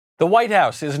The White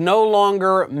House is no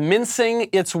longer mincing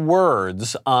its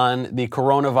words on the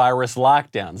coronavirus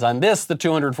lockdowns. On this, the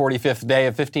 245th day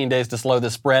of 15 days to slow the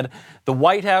spread, the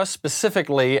White House,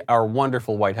 specifically our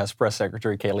wonderful White House Press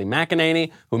Secretary Kayleigh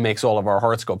McEnany, who makes all of our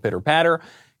hearts go pitter-patter,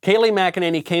 Kayleigh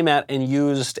McEnany came out and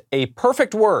used a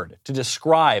perfect word to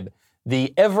describe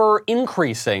the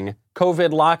ever-increasing COVID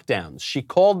lockdowns. She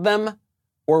called them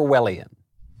Orwellian.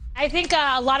 I think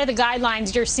a lot of the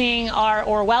guidelines you're seeing are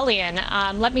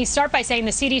Orwellian. Let me start by saying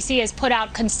the CDC has put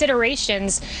out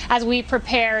considerations as we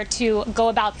prepare to go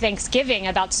about Thanksgiving,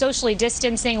 about socially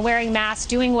distancing, wearing masks,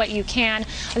 doing what you can.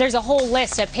 There's a whole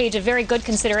list, a page of very good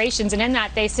considerations. And in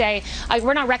that, they say,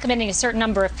 we're not recommending a certain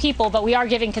number of people, but we are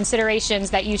giving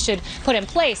considerations that you should put in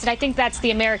place. And I think that's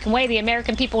the American way. The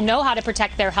American people know how to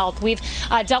protect their health. We've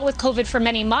dealt with COVID for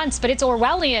many months, but it's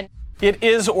Orwellian. It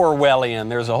is Orwellian.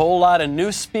 There's a whole lot of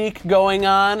newspeak going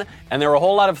on, and there are a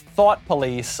whole lot of thought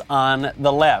police on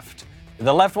the left.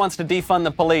 The left wants to defund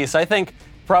the police. I think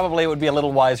probably it would be a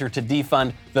little wiser to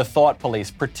defund the thought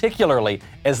police, particularly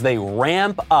as they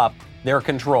ramp up their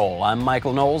control. I'm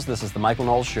Michael Knowles. This is The Michael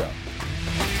Knowles Show.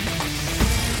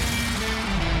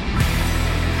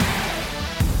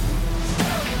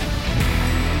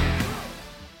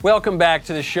 Welcome back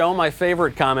to the show. My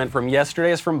favorite comment from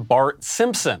yesterday is from Bart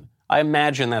Simpson. I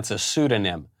imagine that's a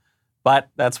pseudonym, but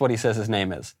that's what he says his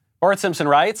name is. Bart Simpson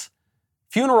writes,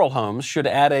 funeral homes should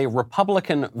add a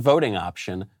Republican voting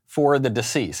option for the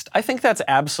deceased. I think that's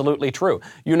absolutely true.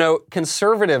 You know,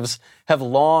 conservatives have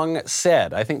long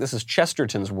said, I think this is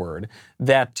Chesterton's word,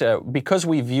 that because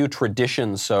we view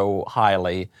tradition so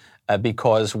highly,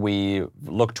 because we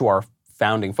look to our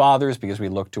founding fathers, because we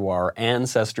look to our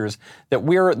ancestors, that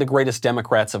we're the greatest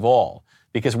Democrats of all.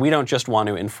 Because we don't just want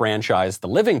to enfranchise the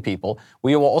living people,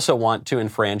 we also want to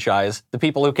enfranchise the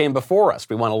people who came before us.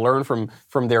 We want to learn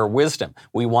from their wisdom.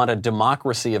 We want a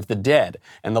democracy of the dead.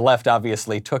 And the left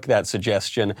obviously took that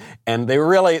suggestion, and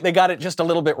they got it just a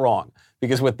little bit wrong.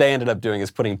 Because what they ended up doing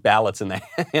is putting ballots in the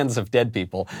hands of dead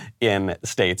people in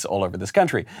states all over this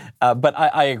country. But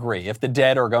I agree. If the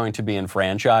dead are going to be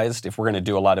enfranchised, if we're going to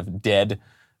do a lot of dead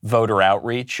voter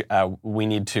outreach, we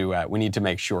need to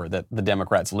make sure that the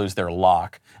Democrats lose their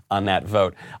lock on that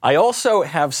vote. I also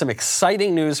have some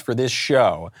exciting news for this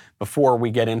show before we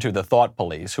get into the thought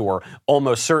police, who are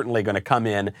almost certainly going to come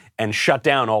in and shut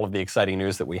down all of the exciting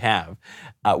news that we have.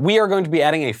 We are going to be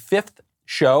adding a fifth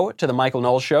show to the Michael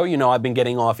Knowles Show. You know, I've been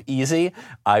getting off easy.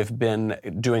 I've been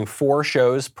doing 4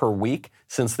 shows per week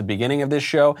since the beginning of this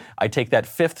show. I take that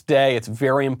 5th day. It's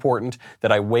very important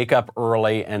that I wake up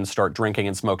early and start drinking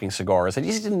and smoking cigars. I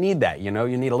just didn't need that, you know.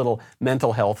 You need a little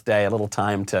mental health day, a little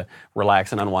time to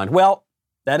relax and unwind. Well,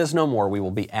 that is no more. We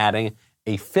will be adding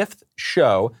a 5th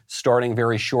show starting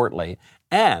very shortly,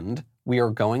 and we are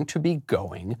going to be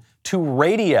going to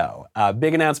radio. A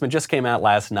big announcement just came out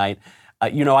last night.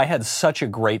 You know, I had such a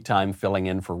great time filling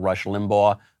in for Rush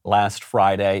Limbaugh last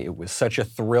Friday. It was such a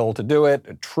thrill to do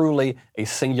it, truly a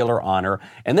singular honor.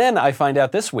 And then I find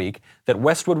out this week that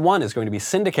Westwood One is going to be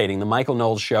syndicating the Michael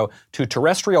Knowles Show to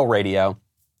terrestrial radio.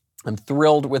 I'm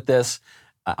thrilled with this.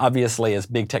 Obviously, as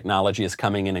big technology is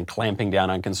coming in and clamping down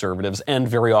on conservatives, and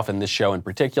very often this show in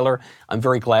particular, I'm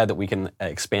very glad that we can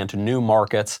expand to new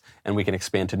markets and we can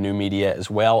expand to new media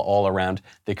as well all around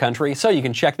the country. So you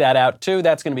can check that out too.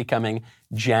 That's going to be coming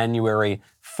January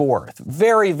 4th.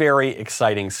 Very, very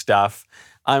exciting stuff.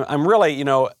 I'm really, you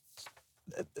know,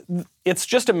 it's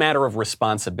just a matter of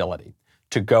responsibility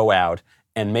to go out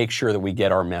and make sure that we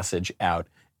get our message out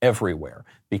everywhere,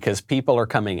 because people are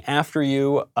coming after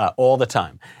you all the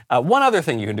time. One other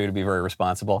thing you can do to be very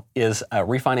responsible is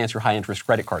refinance your high-interest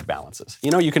credit card balances.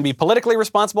 You know, you can be politically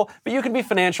responsible, but you can be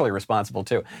financially responsible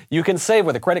too. You can save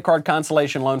with a credit card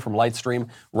consolation loan from Lightstream.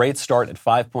 Rates start at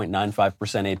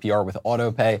 5.95% APR with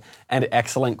auto pay and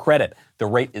excellent credit. The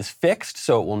rate is fixed,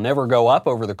 so it will never go up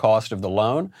over the cost of the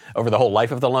loan, over the whole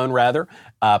life of the loan, rather.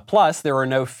 Plus, there are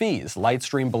no fees.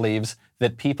 Lightstream believes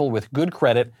that people with good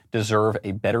credit deserve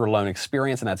a better loan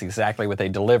experience, and that's exactly what they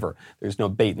deliver. There's no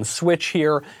bait and switch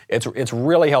here. It's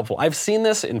really helpful. I've seen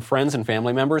this in friends and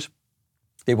family members.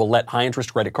 They will let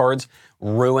high-interest credit cards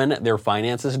ruin their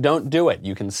finances. Don't do it.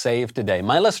 You can save today.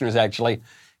 My listeners actually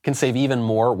can save even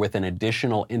more with an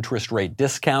additional interest rate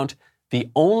discount. The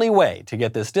only way to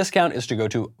get this discount is to go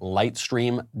to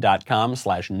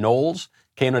lightstream.com/Knowles, Knowles.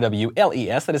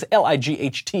 That is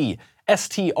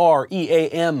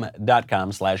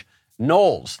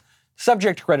lightstream.com/Knowles.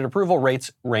 Subject to credit approval,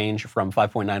 rates range from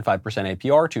 5.95%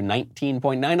 APR to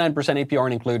 19.99% APR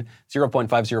and include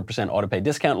 0.50% autopay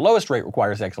discount. Lowest rate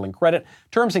requires excellent credit.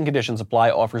 Terms and conditions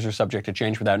apply. Offers are subject to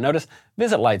change without notice.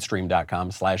 Visit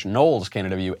lightstream.com/Knowles,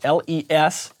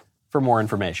 Knowles. for more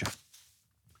information.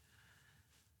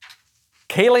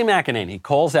 Kayleigh McEnany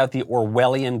calls out the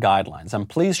Orwellian guidelines. I'm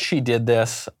pleased she did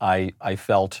this. I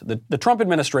felt the Trump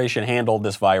administration handled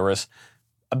this virus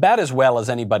about as well as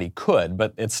anybody could,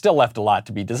 but it still left a lot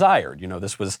to be desired. You know,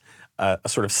 this was a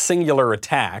sort of singular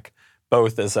attack,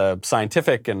 both as a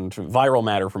scientific and viral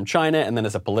matter from China and then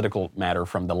as a political matter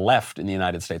from the left in the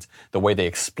United States, the way they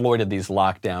exploited these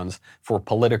lockdowns for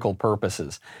political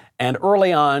purposes. And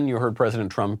early on, you heard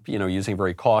President Trump, using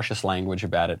very cautious language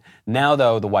about it. Now,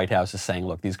 though, the White House is saying,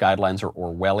 look, these guidelines are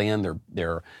Orwellian.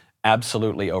 They're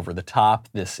absolutely over the top.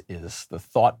 This is the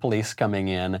thought police coming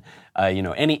in.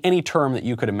 Any term that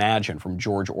you could imagine from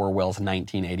George Orwell's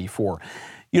 1984.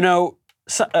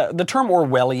 The term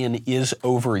Orwellian is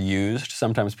overused.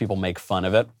 Sometimes people make fun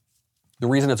of it. The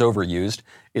reason it's overused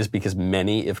is because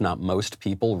many, if not most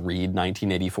people, read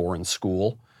 1984 in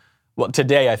school. Well,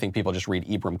 today I think people just read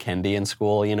Ibram Kendi in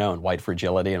school, and White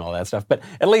Fragility and all that stuff. But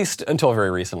at least until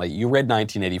very recently, you read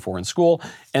 1984 in school,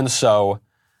 and so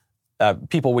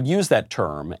people would use that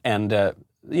term. And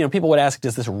people would ask,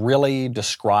 does this really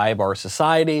describe our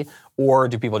society, or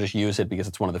do people just use it because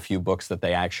it's one of the few books that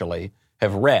they actually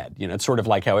have read? It's sort of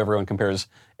like how everyone compares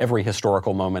every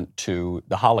historical moment to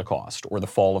the Holocaust or the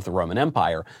fall of the Roman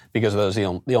Empire, because those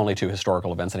are the only two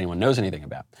historical events anyone knows anything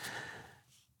about.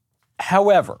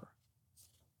 However,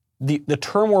 the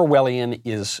term Orwellian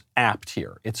is apt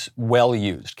here. It's well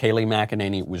used. Kayleigh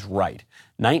McEnany was right.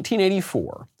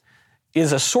 1984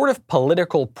 is a sort of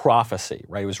political prophecy,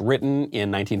 right? It was written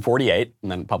in 1948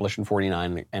 and then published in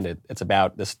 49, and it's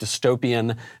about this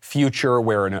dystopian future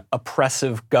where an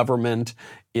oppressive government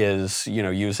is,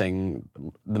 using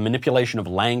the manipulation of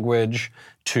language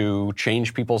to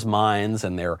change people's minds,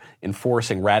 and they're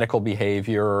enforcing radical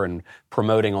behavior and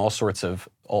promoting all sorts of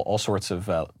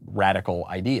radical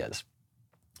ideas.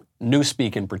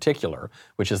 Newspeak in particular,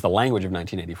 which is the language of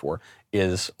 1984,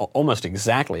 is almost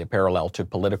exactly a parallel to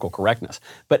political correctness.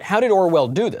 But how did Orwell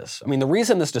do this? I mean, the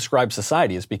reason this describes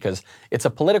society is because it's a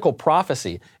political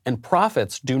prophecy, and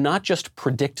prophets do not just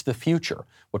predict the future.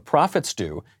 What prophets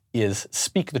do is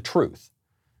speak the truth.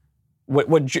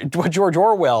 What George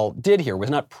Orwell did here was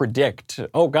not predict,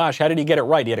 oh gosh, how did he get it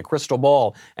right? He had a crystal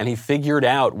ball, and he figured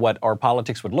out what our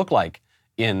politics would look like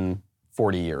in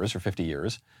 40 years or 50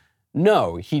 years.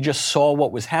 No, he just saw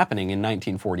what was happening in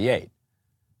 1948,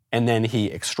 and then he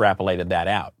extrapolated that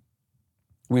out.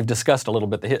 We've discussed a little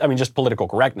bit, just political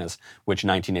correctness, which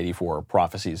 1984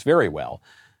 prophesies very well.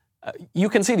 You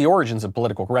can see the origins of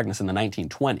political correctness in the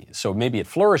 1920s, so maybe it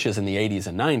flourishes in the 80s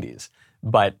and 90s,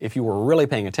 but if you were really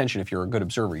paying attention, if you're a good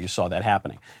observer, you saw that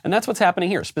happening. And that's what's happening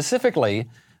here. Specifically,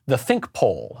 the think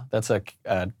poll, that's a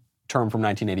term from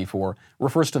 1984,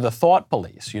 refers to the thought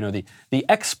police, the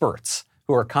experts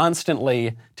who are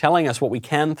constantly telling us what we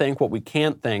can think, what we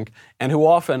can't think, and who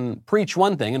often preach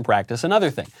one thing and practice another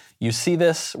thing. You see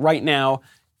this right now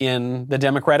in the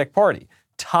Democratic Party.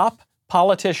 Top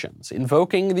politicians,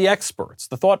 invoking the experts,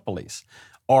 the thought police,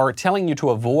 are telling you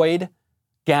to avoid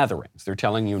gatherings. They're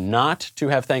telling you not to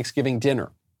have Thanksgiving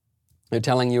dinner. They're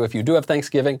telling you if you do have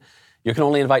Thanksgiving, you can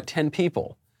only invite 10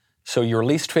 people. So your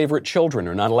least favorite children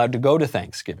are not allowed to go to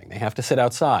Thanksgiving. They have to sit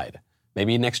outside.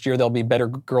 Maybe next year there'll be better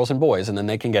girls and boys, and then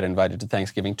they can get invited to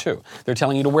Thanksgiving too. They're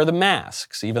telling you to wear the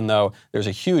masks, even though there's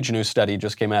a huge new study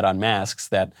just came out on masks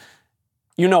that,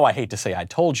 I hate to say I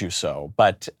told you so,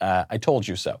 but I told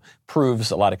you so.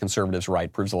 Proves a lot of conservatives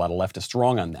right, proves a lot of leftists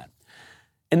wrong on that.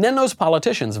 And then those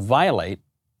politicians violate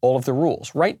all of the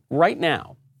rules. Right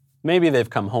now, maybe they've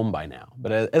come home by now,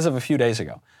 but as of a few days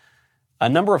ago, a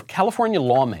number of California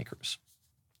lawmakers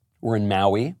were in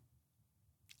Maui.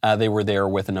 They were there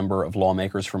with a number of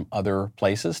lawmakers from other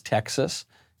places, Texas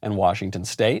and Washington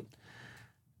State.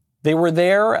 They were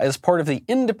there as part of the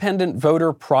Independent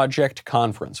Voter Project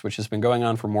Conference, which has been going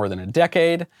on for more than a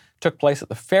decade. Took place at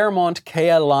the Fairmont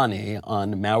Kea Lani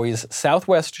on Maui's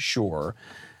southwest shore.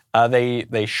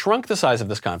 They shrunk the size of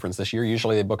this conference this year.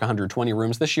 Usually they book 120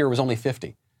 rooms. This year it was only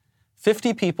 50.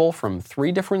 50 people from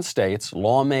 3 different states,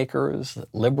 lawmakers,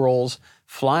 liberals,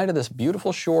 fly to this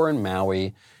beautiful shore in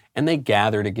Maui, and they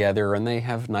gather together, and they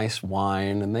have nice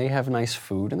wine, and they have nice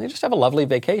food, and they just have a lovely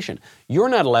vacation. You're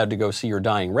not allowed to go see your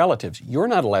dying relatives. You're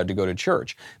not allowed to go to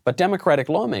church. But Democratic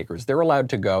lawmakers, they're allowed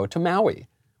to go to Maui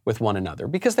with one another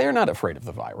because they are not afraid of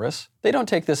the virus. They don't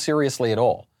take this seriously at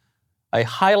all. I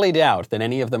highly doubt that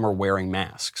any of them are wearing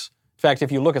masks. In fact,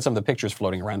 if you look at some of the pictures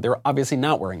floating around, they're obviously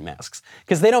not wearing masks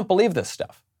because they don't believe this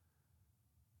stuff.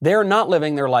 They're not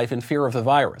living their life in fear of the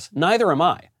virus. Neither am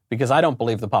I, because I don't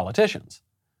believe the politicians.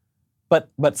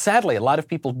 But sadly, a lot of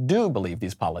people do believe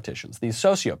these politicians, these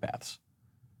sociopaths.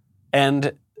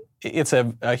 And it's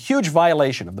a huge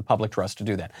violation of the public trust to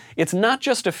do that. It's not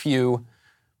just a few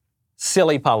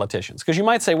silly politicians, because you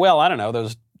might say, well, I don't know,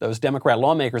 those Democrat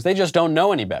lawmakers, they just don't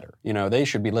know any better. They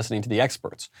should be listening to the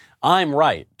experts. I'm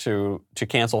right to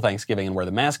cancel Thanksgiving and wear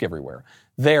the mask everywhere.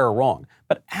 They're wrong.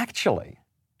 But actually,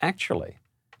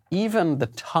 even the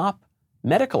top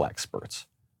medical experts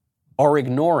are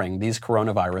ignoring these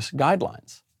coronavirus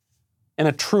guidelines in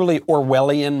a truly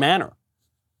Orwellian manner.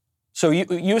 So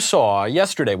you saw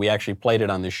yesterday, we actually played it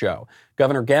on the show,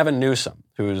 Governor Gavin Newsom,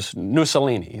 who's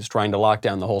Mussolini, he's trying to lock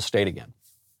down the whole state again.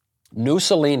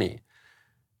 Mussolini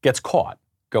gets caught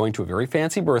going to a very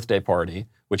fancy birthday party,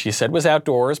 which he said was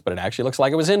outdoors, but it actually looks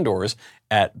like it was indoors,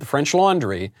 at the French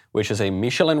Laundry, which is a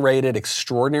Michelin-rated,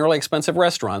 extraordinarily expensive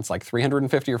restaurant. It's like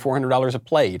 $350 or $400 a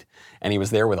plate. And he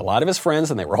was there with a lot of his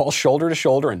friends, and they were all shoulder to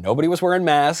shoulder, and nobody was wearing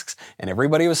masks, and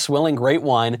everybody was swilling great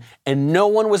wine, and no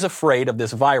one was afraid of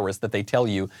this virus that they tell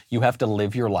you have to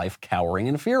live your life cowering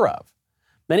in fear of.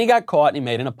 Then he got caught, and he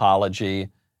made an apology,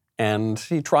 and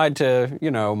he tried to,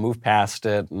 move past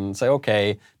it and say,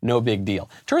 okay, no big deal.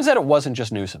 Turns out it wasn't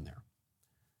just Newsom there.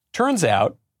 Turns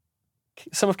out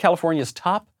some of California's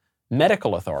top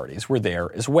medical authorities were there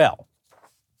as well.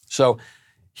 So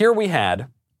here we had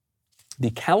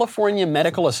the California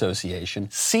Medical Association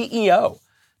CEO,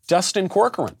 Dustin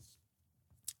Corcoran.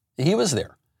 He was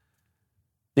there.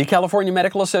 The California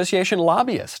Medical Association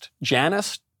lobbyist,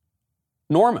 Janice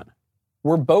Norman,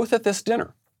 were both at this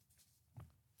dinner.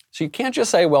 So you can't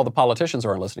just say, well, the politicians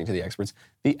aren't listening to the experts.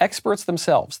 The experts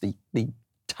themselves, the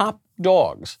top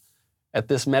dogs at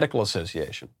this medical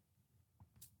association,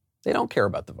 they don't care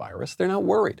about the virus. They're not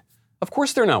worried. Of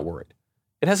course they're not worried.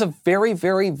 It has a very,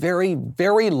 very, very,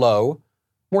 very low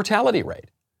mortality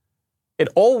rate. It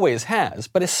always has,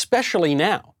 but especially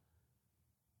now.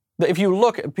 If you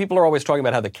look, people are always talking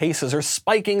about how the cases are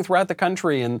spiking throughout the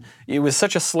country, and it was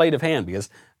such a sleight of hand because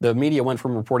the media went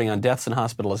from reporting on deaths and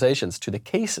hospitalizations to the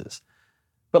cases.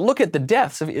 But look at the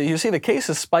deaths. You see the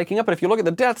cases spiking up, but if you look at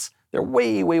the deaths, they're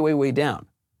way, way, way, way down.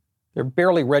 They're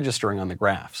barely registering on the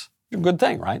graphs. It's a good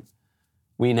thing, right?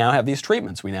 We now have these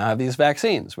treatments. We now have these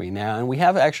vaccines. And we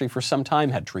have actually for some time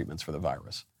had treatments for the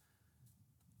virus.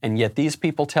 And yet these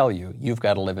people tell you, you've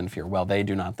got to live in fear. Well, they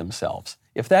do not themselves.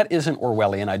 If that isn't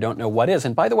Orwellian, I don't know what is.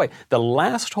 And by the way, the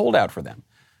last holdout for them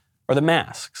are the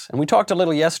masks. And we talked a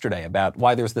little yesterday about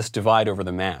why there's this divide over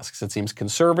the masks. It seems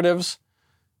conservatives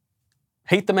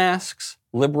hate the masks,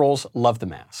 liberals love the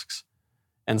masks.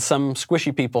 And some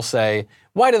squishy people say,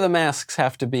 why do the masks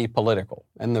have to be political?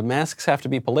 And the masks have to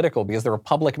be political because they're a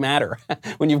public matter.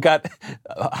 When you've got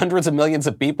hundreds of millions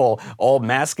of people all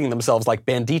masking themselves like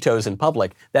banditos in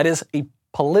public, that is a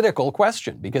political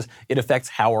question because it affects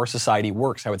how our society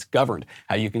works, how it's governed,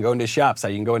 how you can go into shops, how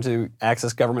you can go into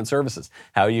access government services,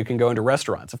 how you can go into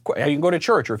restaurants, of course, how you can go to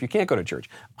church or if you can't go to church.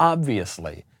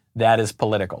 Obviously, that is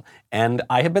political. And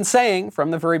I have been saying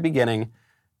from the very beginning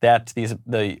that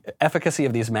the efficacy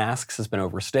of these masks has been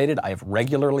overstated. I have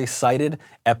regularly cited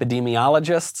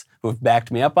epidemiologists who have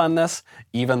backed me up on this,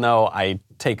 even though I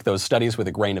take those studies with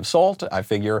a grain of salt. I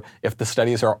figure if the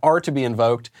studies are to be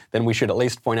invoked, then we should at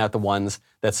least point out the ones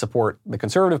that support the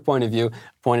conservative point of view.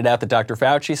 Pointed out that Dr.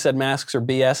 Fauci said masks are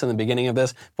BS in the beginning of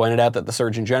this. Pointed out that the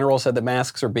Surgeon General said that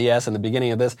masks are BS in the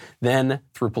beginning of this. Then,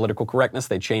 through political correctness,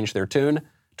 they changed their tune.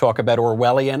 Talk about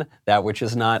Orwellian, that which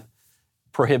is not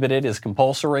prohibited is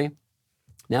compulsory.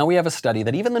 Now we have a study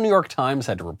that even the New York Times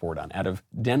had to report on out of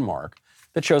Denmark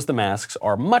that shows the masks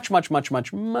are much, much, much,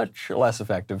 much, much less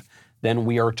effective than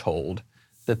we are told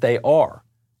that they are.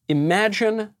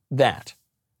 Imagine that.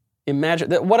 Imagine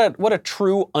that. What a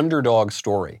true underdog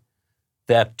story.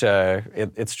 That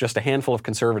it's just a handful of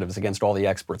conservatives against all the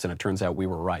experts, and it turns out we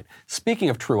were right. Speaking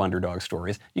of true underdog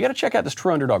stories, you got to check out this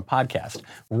True Underdog podcast.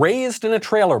 Raised in a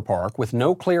trailer park with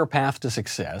no clear path to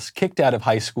success, kicked out of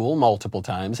high school multiple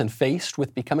times, and faced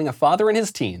with becoming a father in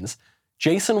his teens,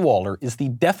 Jason Waller is the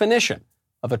definition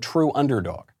of a true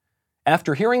underdog.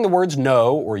 After hearing the words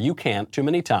no or you can't too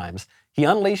many times, he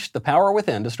unleashed the power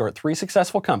within to start 3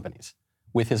 successful companies,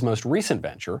 with his most recent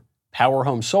venture, Power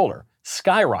Home Solar,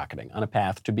 skyrocketing on a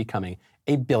path to becoming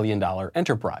a billion-dollar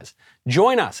enterprise.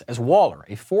 Join us as Waller,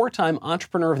 a 4-time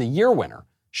Entrepreneur of the Year winner,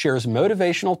 shares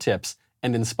motivational tips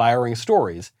and inspiring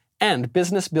stories and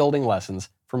business-building lessons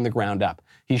from the ground up.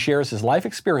 He shares his life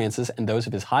experiences and those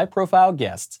of his high-profile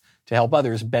guests to help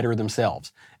others better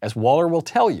themselves. As Waller will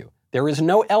tell you, there is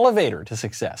no elevator to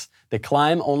success. The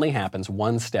climb only happens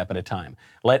one step at a time.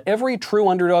 Let every True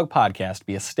Underdog podcast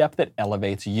be a step that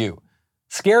elevates you.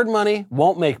 Scared money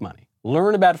won't make money.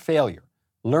 Learn about failure.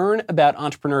 Learn about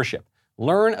entrepreneurship.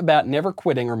 Learn about never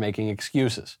quitting or making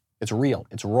excuses. It's real.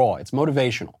 It's raw. It's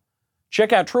motivational.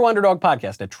 Check out True Underdog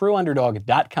Podcast at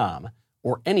trueunderdog.com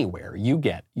or anywhere you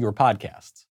get your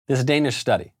podcasts. This Danish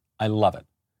study, I love it.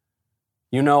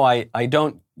 You know, I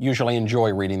don't usually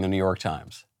enjoy reading the New York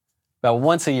Times. About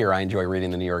once a year, I enjoy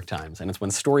reading the New York Times, and it's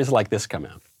when stories like this come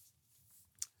out.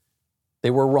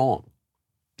 They were wrong.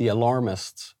 The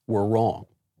alarmists were wrong.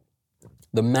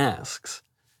 The masks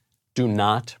do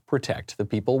not protect the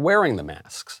people wearing the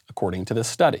masks, according to this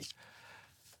study.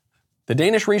 The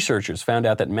Danish researchers found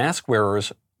out that mask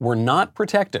wearers were not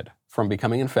protected from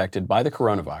becoming infected by the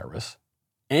coronavirus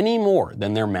any more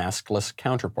than their maskless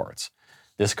counterparts.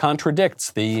 This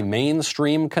contradicts the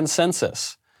mainstream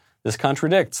consensus. This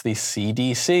contradicts the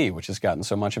CDC, which has gotten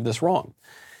so much of this wrong.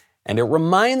 And it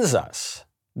reminds us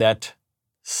that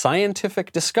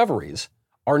scientific discoveries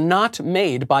are not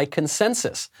made by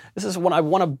consensus. This is when I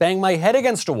want to bang my head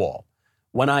against a wall.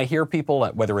 When I hear people,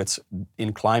 whether it's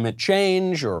in climate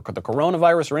change or the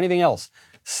coronavirus or anything else,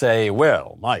 say,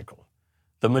 well, Michael,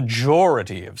 the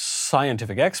majority of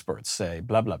scientific experts say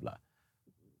blah, blah, blah.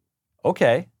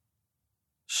 Okay,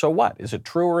 so what? Is it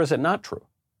true or is it not true?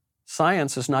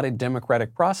 Science is not a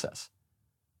democratic process.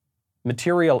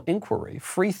 Material inquiry,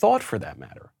 free thought for that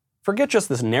matter, forget just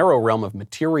this narrow realm of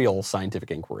material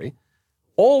scientific inquiry,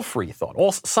 all free thought,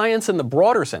 all science in the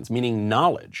broader sense, meaning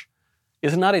knowledge,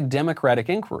 is not a democratic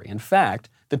inquiry. In fact,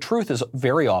 the truth is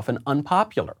very often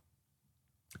unpopular.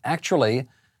 Actually,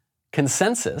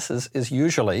 consensus is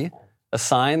usually a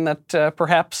sign that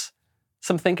perhaps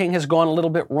some thinking has gone a little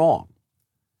bit wrong.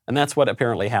 And that's what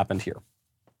apparently happened here.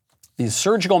 These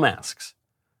surgical masks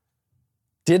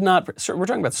did not, we're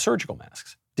talking about surgical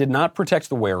masks, did not protect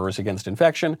the wearers against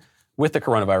infection with the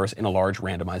coronavirus in a large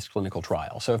randomized clinical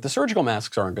trial. So if the surgical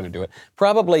masks aren't going to do it,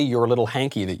 probably your little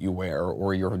hanky that you wear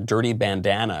or your dirty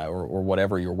bandana or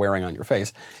whatever you're wearing on your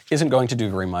face isn't going to do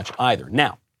very much either.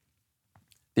 Now,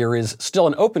 there is still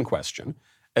an open question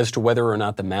as to whether or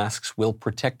not the masks will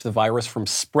protect the virus from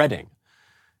spreading.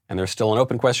 And there's still an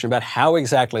open question about how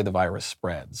exactly the virus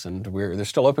spreads. And there's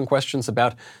still open questions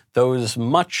about those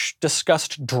much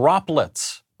discussed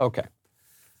droplets. Okay.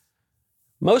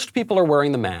 Most people are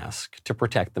wearing the mask to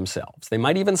protect themselves. They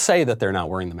might even say that they're not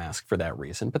wearing the mask for that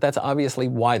reason, but that's obviously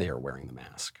why they are wearing the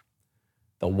mask.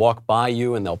 They'll walk by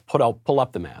you and they'll pull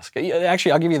up the mask.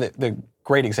 Actually, I'll give you the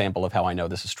great example of how I know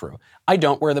this is true. I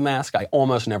don't wear the mask. I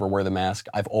almost never wear the mask.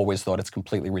 I've always thought it's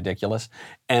completely ridiculous.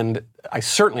 And I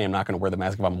certainly am not going to wear the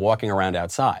mask if I'm walking around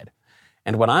outside.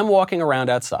 And when I'm walking around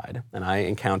outside and I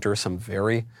encounter some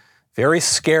very, very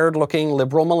scared-looking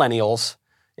liberal millennials,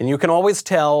 and you can always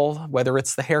tell whether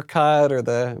it's the haircut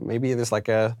or maybe there's like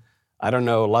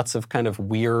lots of kind of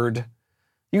weird,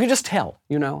 you can just tell,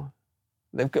 you know.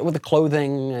 They've got with the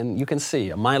clothing, and you can see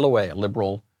a mile away a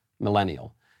liberal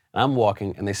millennial. And I'm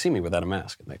walking, and they see me without a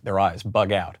mask, and their eyes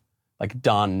bug out like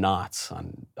Don Knotts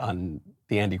on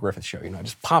the Andy Griffith Show. You know,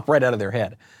 just pop right out of their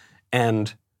head,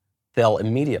 and they'll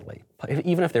immediately,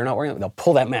 even if they're not wearing it, they'll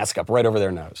pull that mask up right over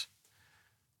their nose.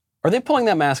 Are they pulling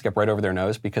that mask up right over their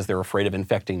nose because they're afraid of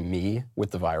infecting me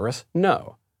with the virus?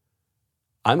 No.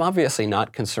 I'm obviously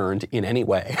not concerned in any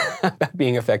way about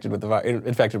being infected with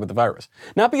the virus.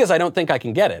 Not because I don't think I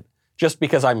can get it, just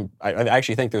because I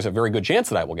actually think there's a very good chance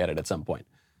that I will get it at some point.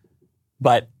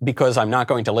 But because I'm not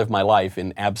going to live my life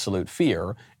in absolute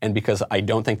fear, and because I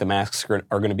don't think the masks are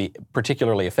going to be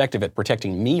particularly effective at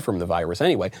protecting me from the virus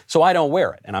anyway, so I don't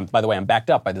wear it. And by the way, I'm backed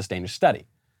up by this Danish study.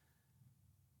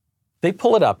 They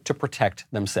pull it up to protect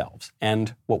themselves.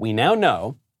 And what we now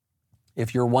know,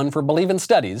 if you're one for believing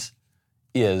studies,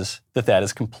 is that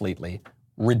is completely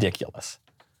ridiculous.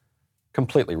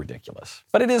 Completely ridiculous.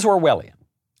 But it is Orwellian.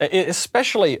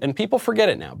 Especially, and people forget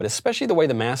it now, but especially the way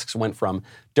the masks went from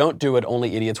don't do it,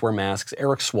 only idiots wear masks.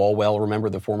 Eric Swalwell, remember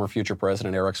the former future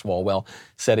president Eric Swalwell,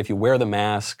 said if you wear the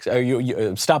masks,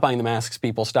 you stop buying the masks,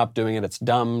 people, stop doing it, it's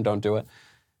dumb, don't do it.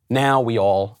 Now we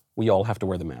all have to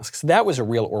wear the masks. That was a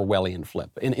real Orwellian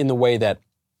flip in the way that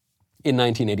in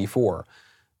 1984,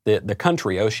 the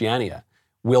country, Oceania,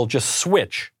 will just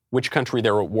switch which country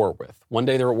they're at war with. One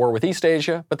day they're at war with East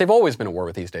Asia, but they've always been at war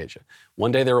with East Asia.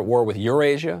 One day they're at war with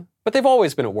Eurasia, but they've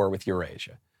always been at war with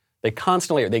Eurasia. They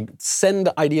send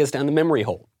ideas down the memory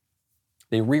hole.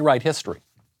 They rewrite history.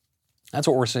 That's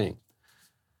what we're seeing.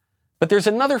 But there's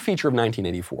another feature of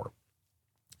 1984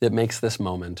 that makes this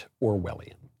moment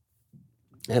Orwellian.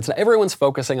 And everyone's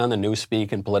focusing on the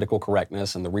newspeak and political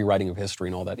correctness and the rewriting of history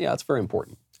and all that. Yeah, it's very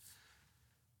important.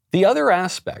 The other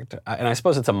aspect, and I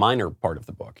suppose it's a minor part of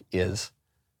the book, is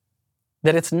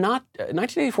that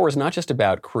 1984 is not just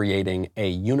about creating a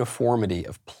uniformity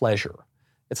of pleasure.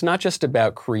 It's not just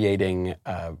about creating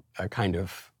a kind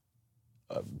of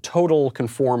total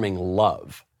conforming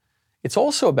love. It's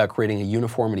also about creating a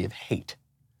uniformity of hate.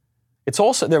 It's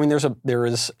also, I mean, there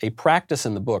is a practice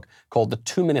in the book called the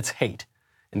 2 minutes hate.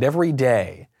 And every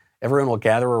day, everyone will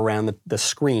gather around the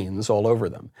screens all over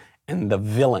them. And the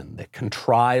villain, the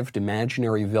contrived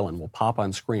imaginary villain, will pop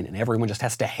on screen, and everyone just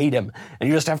has to hate him. And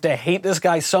you just have to hate this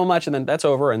guy so much, and then that's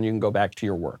over, and you can go back to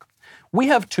your work. We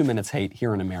have 2 minutes hate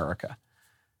here in America.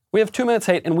 We have 2 minutes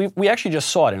hate, and we actually just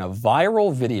saw it in a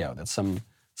viral video that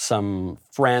some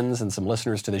friends and some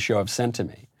listeners to the show have sent to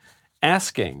me,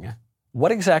 asking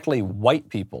what exactly white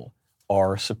people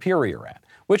are superior at,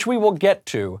 which we will get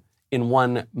to in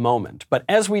one moment. But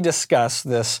as we discuss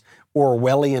this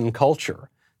Orwellian culture,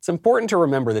 it's important to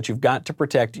remember that you've got to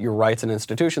protect your rights and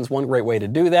institutions. One great way to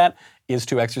do that is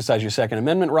to exercise your Second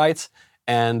Amendment rights,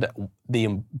 and the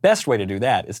best way to do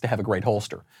that is to have a great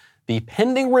holster. The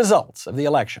pending results of the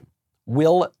election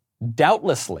will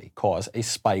doubtlessly cause a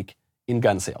spike in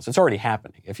gun sales. It's already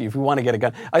happening. If you want to get a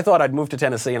gun, I thought I'd move to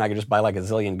Tennessee and I could just buy like a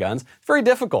zillion guns. It's very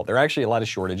difficult. There are actually a lot of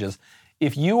shortages.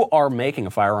 If you are making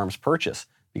a firearms purchase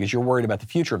because you're worried about the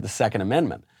future of the Second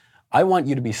Amendment, I want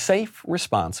you to be safe,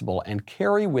 responsible, and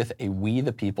carry with a We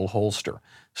the People holster,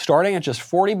 starting at just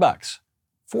 $40.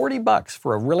 $40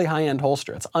 for a really high-end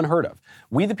holster. It's unheard of.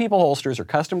 We the People holsters are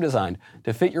custom designed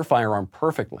to fit your firearm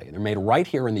perfectly. They're made right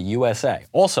here in the USA.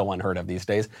 Also unheard of these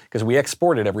days because we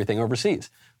exported everything overseas.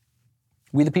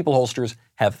 We the People holsters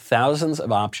have thousands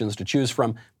of options to choose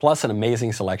from, plus an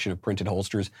amazing selection of printed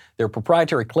holsters. Their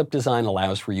proprietary clip design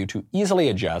allows for you to easily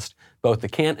adjust both the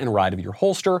cant and ride of your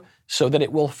holster so that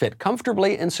it will fit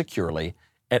comfortably and securely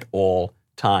at all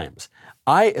times.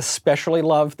 I especially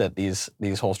love that these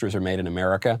holsters are made in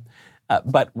America.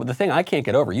 But the thing I can't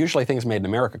get over, usually things made in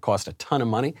America cost a ton of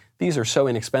money. These are so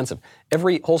inexpensive.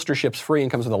 Every holster ships free and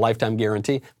comes with a lifetime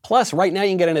guarantee. Plus, right now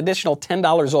you can get an additional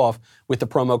 $10 off with the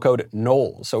promo code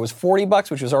Knowles. So it was $40,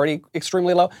 which was already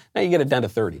extremely low. Now you get it down to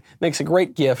 $30. Makes a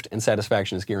great gift, and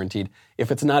satisfaction is guaranteed.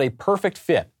 If it's not a perfect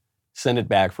fit, send it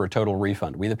back for a total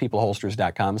refund.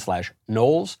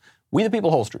 WeThePeopleHolsters.com/Knowles.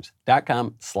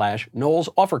 WeThePeopleHolsters.com/Knowles.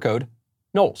 Offer code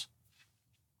Knowles.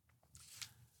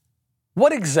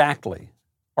 What exactly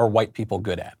are white people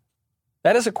good at?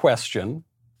 That is a question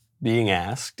being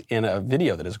asked in a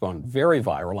video that has gone very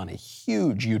viral on a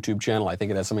huge YouTube channel. I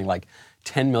think it has something like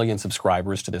 10 million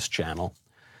subscribers to this channel.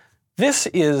 This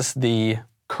is the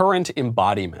current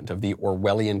embodiment of the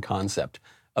Orwellian concept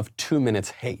of 2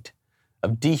 minutes hate,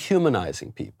 of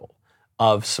dehumanizing people,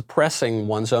 of suppressing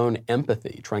one's own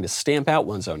empathy, trying to stamp out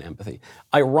one's own empathy,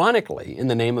 ironically in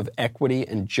the name of equity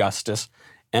and justice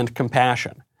and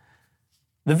compassion.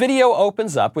 The video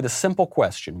opens up with a simple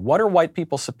question. What are white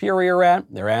people superior at?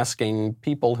 They're asking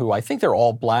people who, I think they're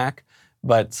all black,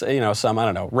 but, some, I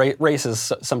don't know, race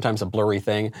is sometimes a blurry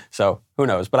thing, so who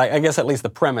knows. But I guess at least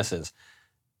the premise is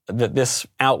that this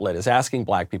outlet is asking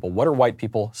black people, what are white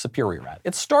people superior at?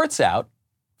 It starts out,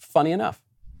 funny enough.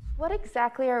 What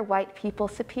exactly are white people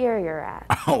superior at?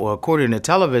 Oh, well, according to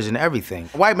television, everything.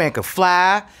 A white man could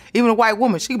fly. Even a white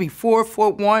woman, she could be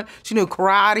 4'1". She knew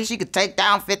karate. She could take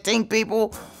down 15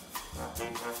 people.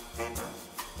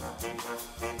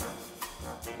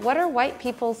 What are white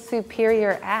people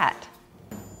superior at?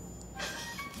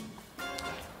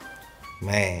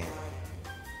 Man.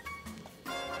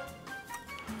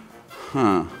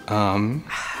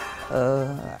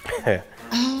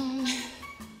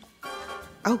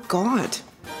 Oh, God.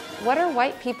 What are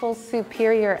white people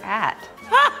superior at?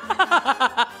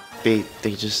 They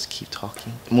just keep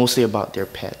talking, mostly about their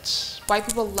pets. White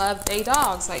people love their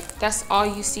dogs. Like, that's all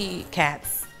you see.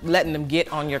 Cats, letting them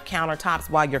get on your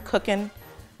countertops while you're cooking.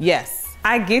 Yes.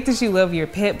 I get that you love your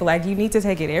pet, but like you need to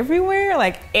take it everywhere,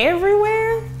 like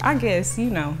everywhere. I guess,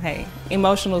 hey,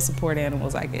 emotional support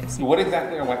animals, I guess. What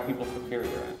exactly are white people superior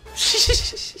at?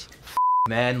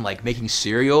 Man, like making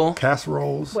cereal.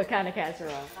 Casseroles. What kind of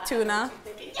casserole? Tuna.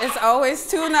 It's always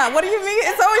tuna. What do you mean?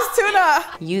 It's always tuna.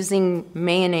 Using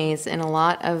mayonnaise in a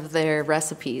lot of their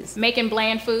recipes. Making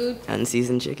bland food.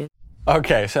 Unseasoned chicken.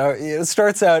 Okay, so it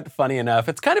starts out funny enough.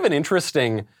 It's kind of an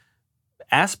interesting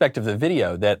aspect of the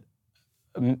video that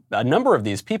a number of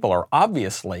these people are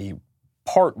obviously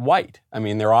part white. I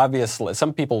mean, they're obviously,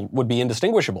 some people would be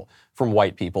indistinguishable from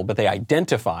white people, but they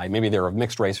identify, maybe they're of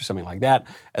mixed race or something like that,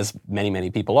 as many, many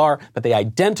people are, but they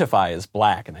identify as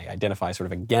black and they identify sort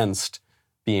of against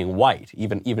being white,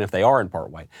 even if they are in part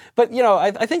white. But,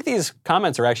 I think these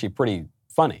comments are actually pretty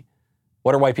funny.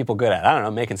 What are white people good at? I don't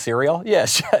know, making cereal?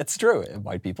 Yes, it's true.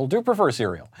 White people do prefer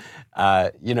cereal.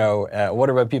 What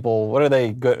are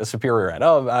they good, superior at?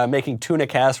 Oh, making tuna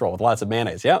casserole with lots of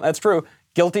mayonnaise. Yeah, that's true.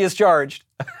 Guilty as charged.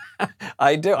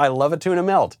 I do. I love a tuna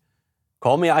melt.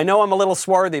 Call me, I know I'm a little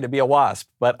swarthy to be a wasp,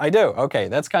 but I do. Okay,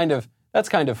 that's kind of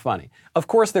funny. Of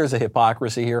course there's a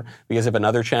hypocrisy here, because if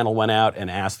another channel went out and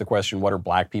asked the question, what are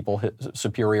black people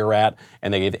superior at,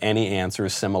 and they gave any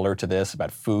answers similar to this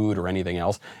about food or anything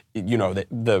else, you know,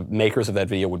 the makers of that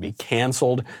video would be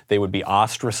canceled, they would be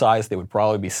ostracized, they would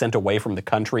probably be sent away from the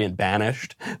country and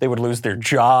banished, they would lose their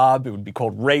job, it would be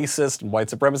called racist and white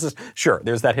supremacist. Sure,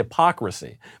 there's that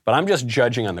hypocrisy, but I'm just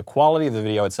judging on the quality of the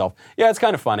video itself. Yeah, it's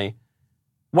kind of funny.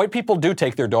 White people do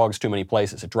take their dogs too many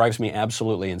places. It drives me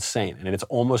absolutely insane. And it's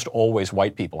almost always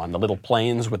white people on the little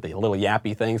planes with the little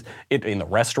yappy things. In the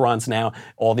restaurants now,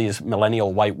 all these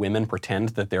millennial white women pretend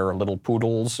that their little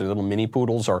poodles, or little mini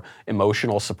poodles, are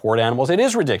emotional support animals. It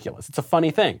is ridiculous. It's a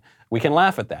funny thing. We can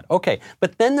laugh at that. Okay,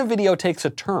 but then the video takes a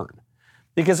turn,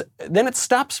 because then it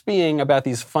stops being about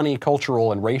these funny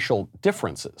cultural and racial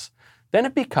differences. Then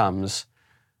it becomes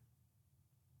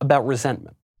about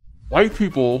resentment. White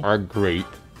people are great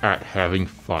at having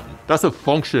fun. That's a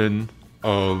function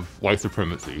of white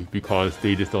supremacy, because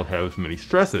they just don't have as many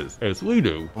stresses as we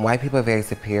do. White people are very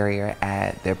superior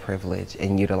at their privilege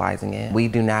and utilizing it. We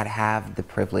do not have the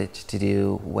privilege to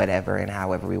do whatever and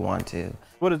however we want to.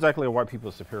 What exactly are white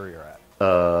people superior at?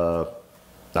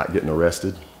 Not getting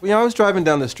arrested. You know, I was driving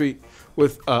down the street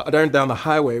with, down the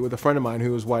highway with a friend of mine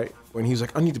who was white, and he was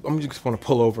like, I'm just gonna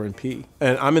pull over and pee.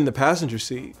 And I'm in the passenger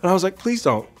seat. And I was like, please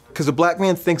don't. Because a black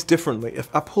man thinks differently.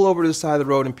 If I pull over to the side of the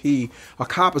road and pee, a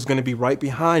cop is gonna be right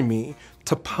behind me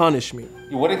to punish me.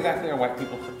 What exactly are white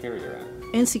people superior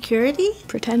at? Insecurity,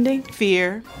 pretending,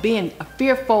 fear, being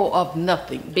fearful of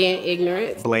nothing, being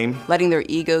ignorant, blame, letting their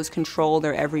egos control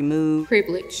their every move,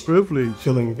 privilege,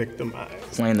 feeling victimized,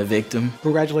 playing the victim,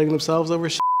 congratulating themselves over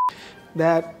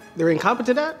that they're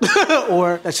incompetent at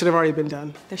or that should have already been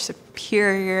done. They're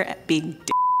superior at being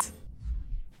d***s.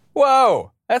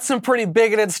 Whoa! That's some pretty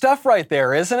bigoted stuff right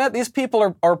there, isn't it? These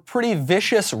people are pretty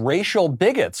vicious racial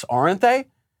bigots, aren't they?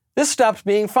 This stopped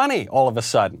being funny all of a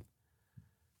sudden.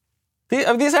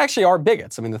 These actually are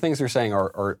bigots. I mean, the things they're saying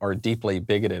are deeply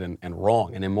bigoted and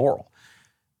wrong and immoral.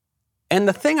 And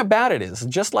the thing about it is,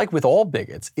 just like with all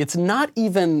bigots, it's not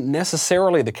even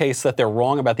necessarily the case that they're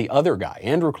wrong about the other guy.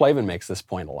 Andrew Klavan makes this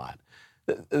point a lot.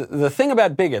 The thing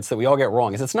about bigots that we all get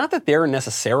wrong is it's not that they're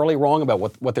necessarily wrong about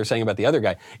what they're saying about the other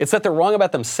guy. It's that they're wrong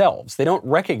about themselves. They don't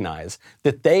recognize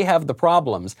that they have the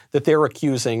problems that they're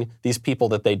accusing these people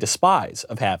that they despise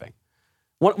of having.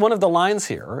 One of the lines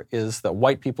here is that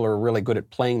white people are really good at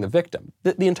playing the victim.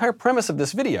 The entire premise of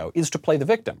this video is to play the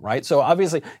victim, right? So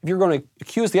obviously, if you're going to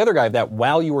accuse the other guy of that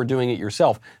while you are doing it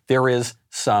yourself, there is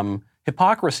some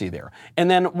hypocrisy there. And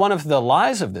then one of the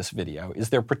lies of this video is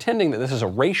they're pretending that this is a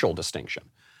racial distinction,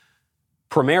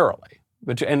 primarily.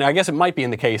 And I guess it might be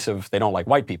in the case of they don't like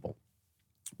white people.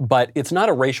 But it's not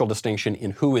a racial distinction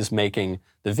in who is making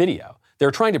the video.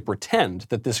 They're trying to pretend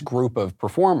that this group of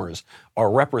performers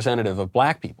are representative of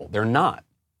black people. They're not.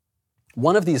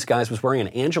 One of these guys was wearing an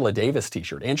Angela Davis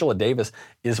t-shirt. Angela Davis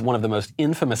is one of the most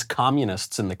infamous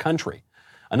communists in the country.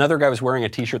 Another guy was wearing a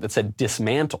t-shirt that said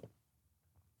dismantle.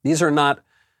 These are not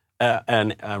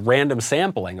a random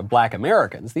sampling of black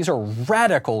Americans. These are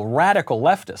radical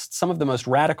leftists, some of the most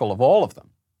radical of all of them,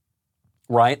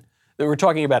 right? We're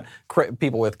talking about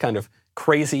people with kind of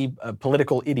crazy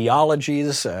political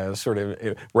ideologies, sort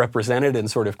of represented in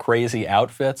sort of crazy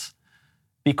outfits.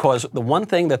 Because the one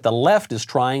thing that the left is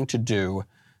trying to do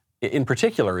in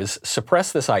particular is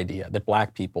suppress this idea that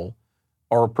black people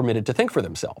are permitted to think for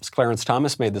themselves. Clarence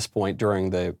Thomas made this point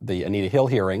during the Anita Hill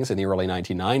hearings in the early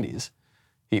 1990s,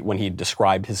 when he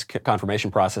described his confirmation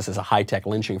process as a high-tech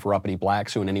lynching for uppity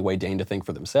blacks who in any way deign to think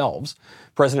for themselves.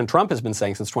 President Trump has been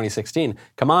saying since 2016,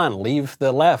 come on, leave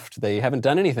the left. They haven't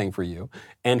done anything for you.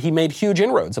 And he made huge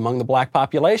inroads among the black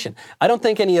population. I don't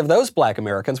think any of those black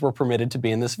Americans were permitted to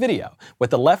be in this video. What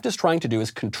the left is trying to do is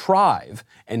contrive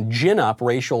and gin up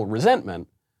racial resentment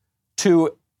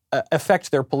to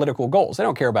affect their political goals. They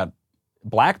don't care about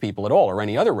black people at all or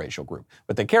any other racial group.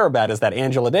 What they care about is that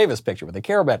Angela Davis picture. What they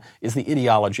care about is the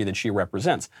ideology that she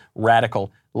represents,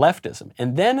 radical leftism.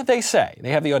 And then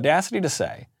they have the audacity to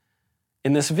say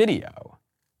in this video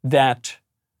that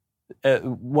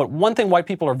one thing white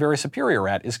people are very superior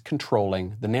at is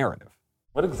controlling the narrative.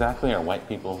 What exactly are white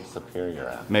people superior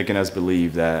at? Making us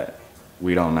believe that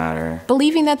we don't matter.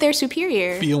 Believing that they're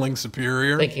superior. Feeling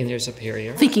superior. Thinking they're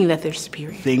superior. Thinking that they're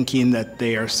superior. Thinking that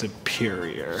they are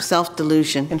superior.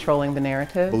 Self-delusion. Controlling the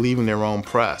narrative. Believing their own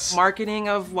press. Marketing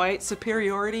of white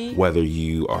superiority. Whether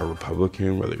you are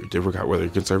Republican, whether you're Democrat, whether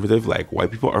you're conservative, like white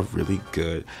people are really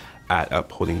good at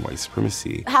upholding white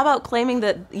supremacy. How about claiming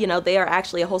that, they are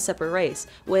actually a whole separate race,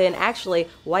 when actually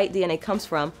white DNA comes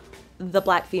from the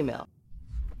black female?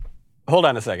 hold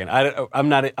on a second. I'm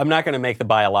not going to make the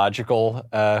biological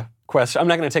question. I'm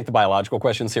not going to take the biological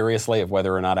question seriously of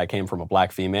whether or not I came from a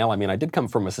black female. I mean, I did come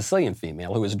from a Sicilian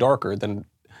female who is darker than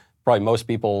probably most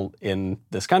people in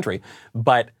this country.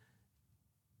 But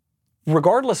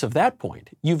regardless of that point,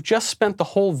 you've just spent the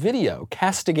whole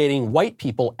castigating white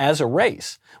people as a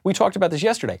race. We talked about this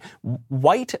yesterday.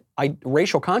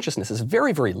 Racial consciousness is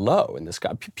very, very low in this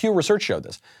country. Pew Research showed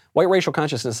this. White racial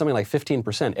consciousness is something like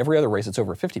 15%. Every other race, it's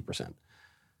over 50%.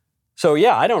 So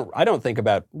yeah, I don't think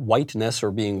about whiteness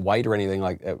or being white or anything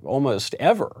like that almost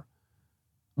ever.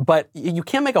 But you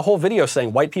can't make a whole video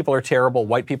saying white people are terrible,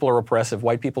 white people are oppressive,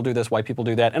 white people do this, white people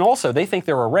do that, and also they think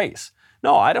they're a race.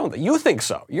 No, I don't. You think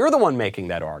so. You're the one making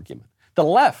that argument. The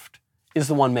left is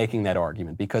the one making that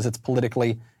argument because it's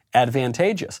politically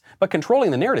advantageous. But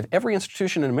controlling the narrative, every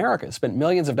institution in America has spent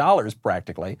millions of dollars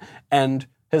practically and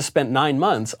has spent 9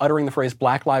 months uttering the phrase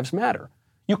Black Lives Matter.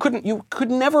 You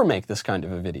could never make this kind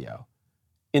of a video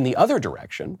in the other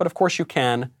direction, but of course you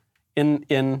can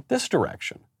in this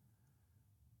direction.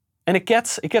 And it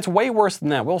gets way worse than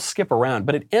that. We'll skip around,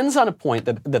 but it ends on a point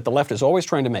that the left is always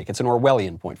trying to make. It's an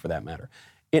Orwellian point for that matter.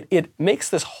 It makes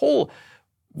this whole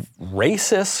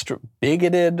racist,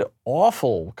 bigoted,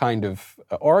 awful kind of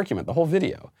argument, the whole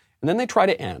video. And then they try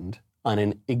to end on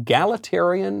an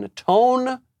egalitarian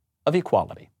tone of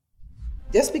equality.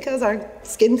 Just because our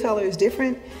skin color is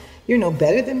different, you're no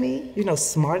better than me, you're no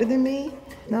smarter than me.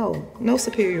 No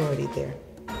superiority there.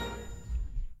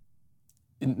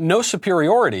 No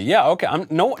superiority. Yeah, okay.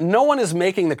 No one is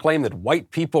making the claim that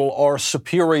white people are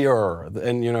superior,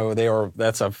 and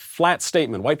that's a flat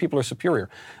statement. White people are superior.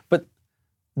 But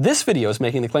this video is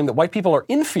making the claim that white people are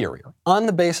inferior on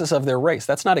the basis of their race.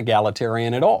 That's not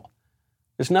egalitarian at all.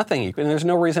 There's nothing equal, and there's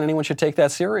no reason anyone should take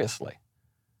that seriously.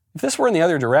 If this were in the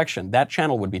other direction, that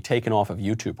channel would be taken off of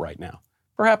YouTube right now.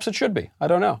 Perhaps it should be. I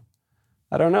don't know.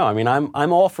 I mean,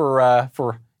 I'm all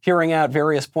for hearing out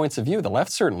various points of view. The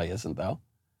left certainly isn't, though.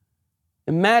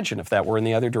 Imagine if that were in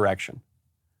the other direction.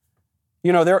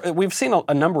 We've seen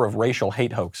a number of racial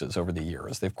hate hoaxes over the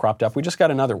years. They've cropped up. We just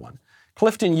got another one.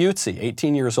 Clifton Utsi,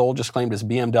 18 years old, just claimed his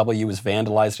BMW was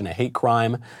vandalized in a hate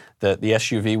crime. The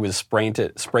SUV was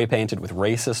spray painted with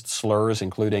racist slurs,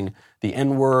 including the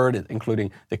N-word,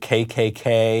 including the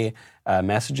KKK,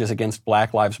 messages against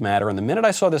Black Lives Matter. And the minute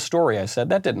I saw this story, I said,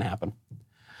 that didn't happen.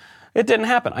 It didn't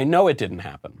happen. I know it didn't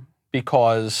happen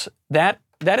because that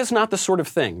is not the sort of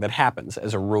thing that happens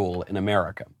as a rule in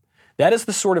America. That is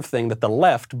the sort of thing that the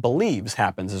left believes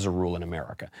happens as a rule in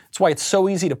America. That's why it's so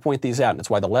easy to point these out, and it's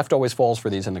why the left always falls for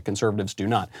these and the conservatives do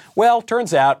not. Well,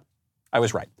 turns out I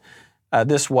was right.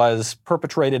 This was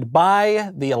perpetrated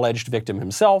by the alleged victim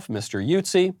himself, Mr.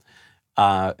 Utsi.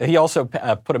 He also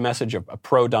put a message, a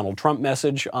pro-Donald Trump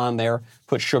message on there,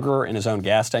 put sugar in his own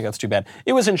gas tank. That's too bad.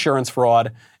 It was insurance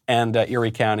fraud, and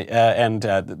Erie County,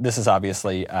 this is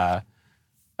obviously, I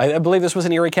believe this was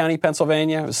in Erie County,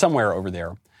 Pennsylvania. It was somewhere over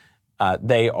there.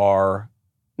 They are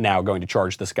now going to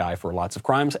charge this guy for lots of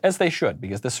crimes, as they should,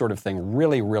 because this sort of thing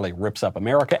really, really rips up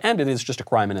America, and it is just a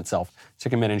crime in itself to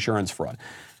commit insurance fraud.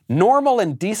 Normal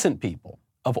and decent people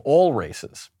of all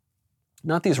races,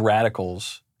 not these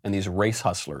radicals and these race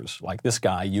hustlers like this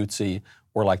guy, Utsi,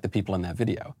 or like the people in that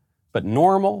video, but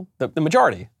normal, the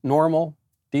majority, normal,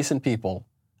 decent people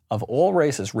of all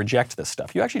races reject this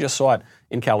stuff. You actually just saw it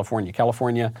in California.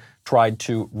 California tried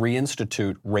to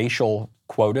reinstitute racial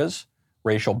quotas,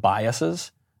 racial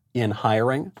biases in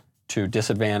hiring to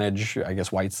disadvantage, I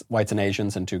guess, whites and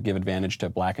Asians, and to give advantage to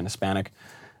Black and Hispanic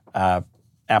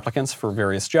applicants for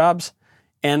various jobs.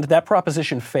 And that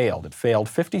proposition failed. It failed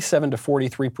 57 to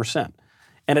 43%.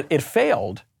 And it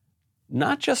failed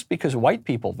not just because white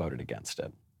people voted against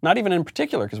it, not even in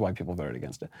particular because white people voted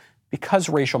against it, because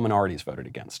racial minorities voted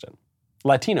against it,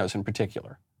 Latinos in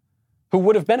particular, who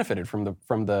would have benefited from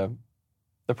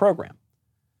the program.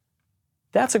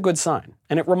 That's a good sign.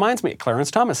 And it reminds me,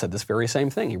 Clarence Thomas said this very same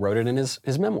thing. He wrote it in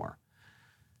his memoir.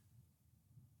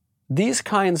 These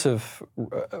kinds of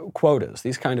quotas,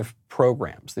 these kind of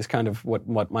programs, these kind of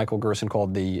what Michael Gerson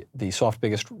called the soft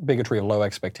bigotry of low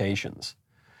expectations,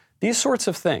 these sorts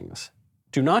of things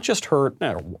do not just hurt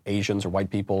Asians or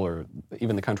white people or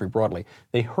even the country broadly.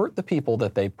 They hurt the people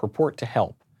that they purport to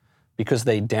help because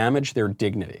they damage their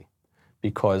dignity,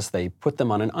 because they put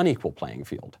them on an unequal playing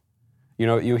field.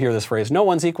 You hear this phrase, no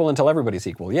one's equal until everybody's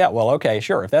equal. Yeah, well, okay,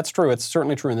 sure. If that's true, it's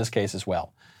certainly true in this case as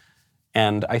well.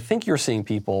 And I think you're seeing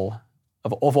people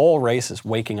of all races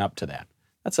waking up to that.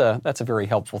 That's a very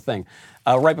helpful thing.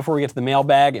 Right before we get to the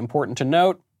mailbag, important to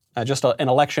note, Just an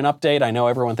election update. I know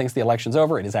everyone thinks the election's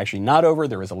over. It is actually not over.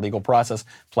 There is a legal process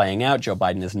playing out. Joe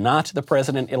Biden is not the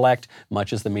president-elect,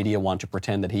 much as the media want to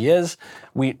pretend that he is.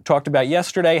 We talked about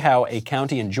yesterday how a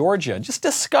county in Georgia just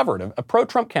discovered, a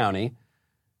pro-Trump county,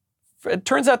 it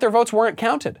turns out their votes weren't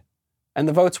counted. And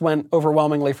the votes went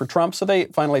overwhelmingly for Trump, so they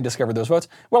finally discovered those votes.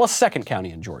 Well, a second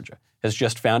county in Georgia has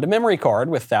just found a memory card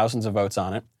with thousands of votes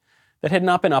on it that had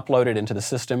not been uploaded into the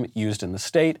system used in the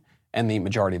state, and the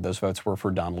majority of those votes were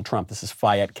for Donald Trump. This is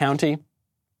Fayette County.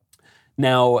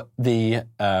 Now,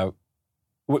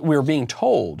 we're being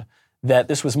told that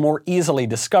this was more easily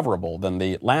discoverable than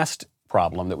the last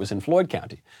problem that was in Floyd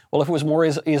County. Well, if it was more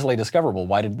easily discoverable,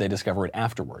 why did they discover it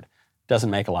afterward? Doesn't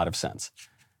make a lot of sense.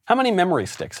 How many memory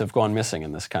sticks have gone missing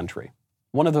in this country?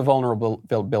 One of the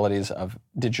vulnerabilities of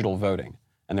digital voting,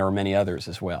 and there are many others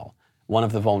as well, one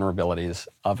of the vulnerabilities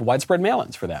of widespread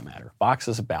mail-ins, for that matter.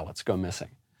 Boxes of ballots go missing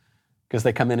because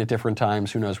they come in at different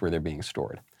times. Who knows where they're being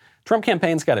stored? Trump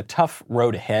campaign's got a tough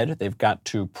road ahead. They've got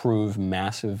to prove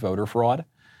massive voter fraud.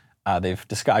 I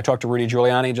talked to Rudy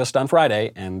Giuliani just on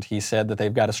Friday, and he said that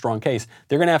they've got a strong case.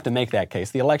 They're going to have to make that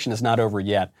case. The election is not over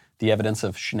yet. The evidence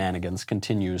of shenanigans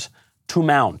continues to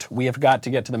mount. We have got to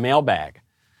get to the mailbag.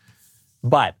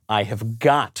 But I have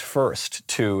got first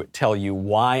to tell you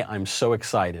why I'm so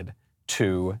excited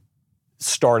to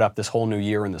start up this whole new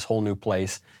year in this whole new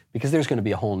place, because there's going to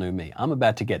be a whole new me. I'm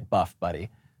about to get buff, buddy.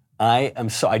 I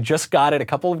just got it a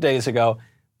couple of days ago,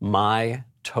 my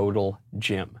Total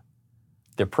Gym.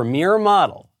 The premier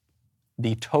model,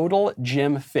 the Total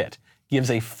Gym Fit, gives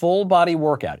a full body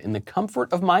workout in the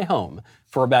comfort of my home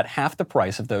for about half the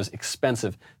price of those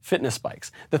expensive fitness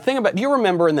bikes. The thing about, do you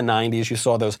remember in the 90s you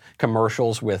saw those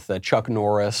commercials with Chuck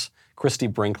Norris, Christy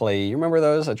Brinkley? You remember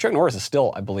those? Chuck Norris is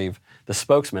still, I believe, the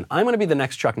spokesman. I'm going to be the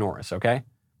next Chuck Norris, okay?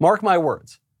 Mark my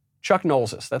words. Chuck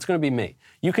Knowles, that's going to be me.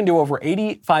 You can do over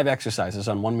 85 exercises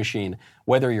on one machine,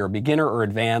 whether you're a beginner or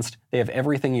advanced. They have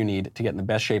everything you need to get in the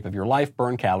best shape of your life,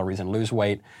 burn calories, and lose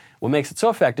weight. What makes it so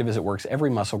effective is it works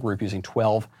every muscle group using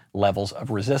 12 levels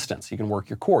of resistance. You can work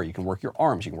your core, you can work your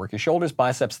arms, you can work your shoulders,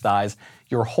 biceps, thighs.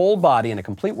 Your whole body in a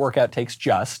complete workout takes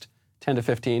just 10 to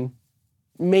 15.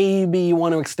 Maybe you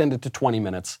want to extend it to 20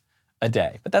 minutes a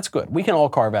day, but that's good. We can all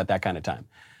carve out that kind of time.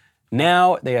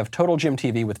 Now they have Total Gym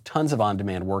TV with tons of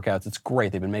on-demand workouts. It's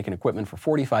great. They've been making equipment for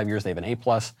 45 years. They have an A+,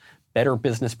 Better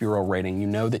Business Bureau rating. You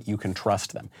know that you can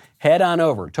trust them. Head on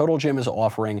over. Total Gym is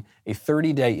offering a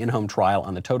 30-day in-home trial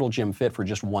on the Total Gym Fit for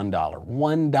just $1.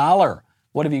 $1.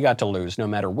 What have you got to lose? No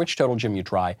matter which Total Gym you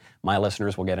try, my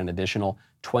listeners will get an additional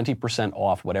 20%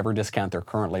 off whatever discount they're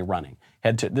currently running.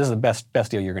 This is the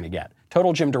best deal you're going to get.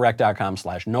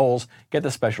 TotalGymDirect.com/Knowles. Get the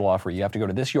special offer. You have to go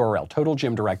to this URL,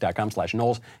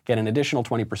 TotalGymDirect.com/Knowles. Get an additional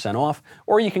 20% off,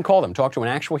 or you can call them. Talk to an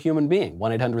actual human being.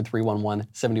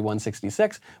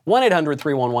 1-800-311-7166.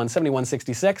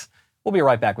 1-800-311-7166. We'll be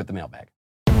right back with the mailbag.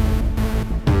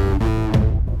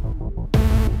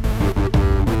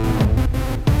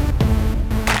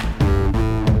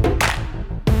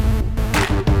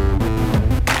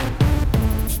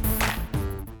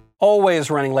 Always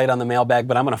running late on the mailbag,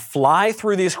 but I'm going to fly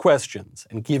through these questions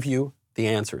and give you the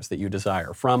answers that you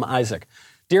desire. From Isaac.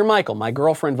 Dear Michael, my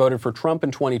girlfriend voted for Trump in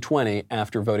 2020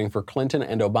 after voting for Clinton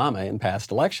and Obama in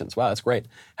past elections. Wow, that's great.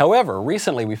 However,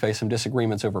 recently we faced some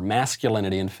disagreements over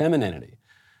masculinity and femininity.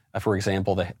 For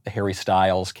example, the Harry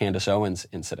Styles, Candace Owens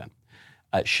incident.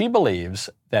 She believes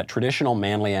that traditional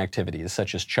manly activities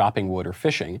such as chopping wood or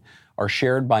fishing are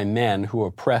shared by men who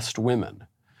oppressed women.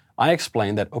 I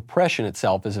explained that oppression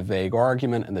itself is a vague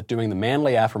argument and that doing the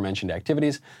manly aforementioned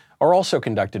activities are also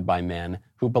conducted by men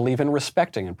who believe in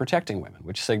respecting and protecting women,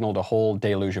 which signaled a whole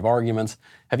deluge of arguments.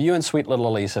 Have you and sweet little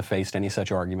Elisa faced any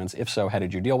such arguments? If so, how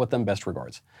did you deal with them? Best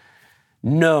regards.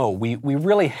 No, we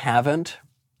really haven't.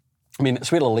 I mean,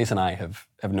 sweet little Elisa and I have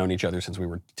known each other since we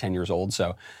were 10 years old,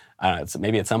 so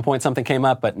maybe at some point something came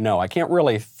up, but no, I can't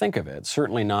really think of it.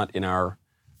 Certainly not in our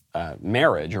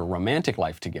marriage or romantic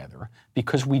life together,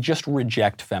 because we just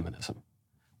reject feminism.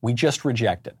 We just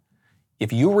reject it.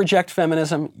 If you reject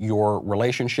feminism, your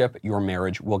relationship, your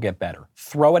marriage will get better.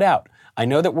 Throw it out. I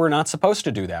know that we're not supposed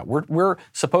to do that. We're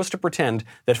supposed to pretend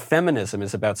that feminism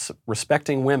is about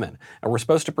respecting women. And we're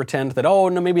supposed to pretend that, oh,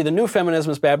 no, maybe the new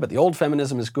feminism is bad, but the old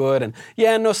feminism is good. And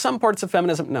yeah, no, some parts of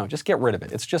feminism, no, just get rid of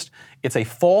it. It's a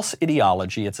false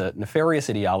ideology. It's a nefarious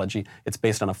ideology. It's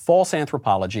based on a false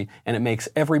anthropology, and it makes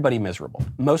everybody miserable,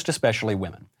 most especially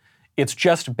women. It's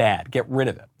just bad. Get rid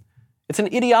of it. It's an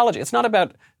ideology. It's not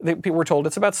about, people were told,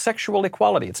 it's about sexual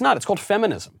equality. It's not. It's called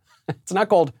feminism. It's not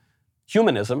called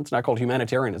humanism. It's not called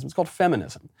humanitarianism. It's called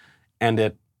feminism. And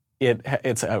it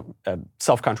It's a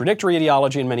self-contradictory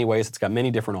ideology in many ways. It's got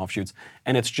many different offshoots,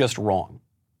 and it's just wrong.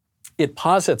 It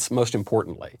posits, most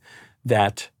importantly,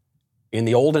 that in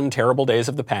the olden, terrible days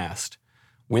of the past,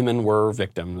 women were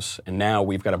victims, and now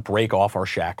we've got to break off our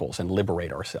shackles and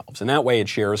liberate ourselves. And that way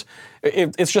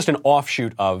it's just an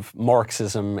offshoot of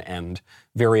Marxism and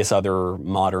various other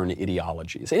modern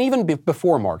ideologies. And even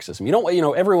before Marxism,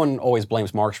 everyone always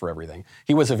blames Marx for everything.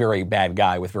 He was a very bad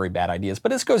guy with very bad ideas.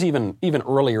 But this goes even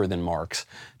earlier than Marx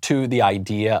to the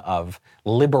idea of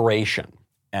liberation,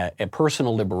 a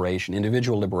personal liberation,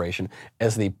 individual liberation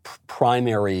as the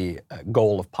primary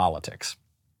goal of politics.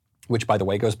 Which, by the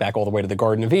way, goes back all the way to the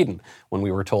Garden of Eden, when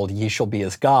we were told, ye shall be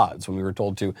as gods, when we were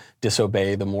told to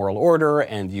disobey the moral order,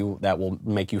 and that will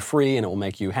make you free, and it will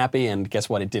make you happy, and guess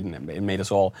what? It didn't. It made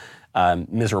us all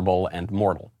miserable and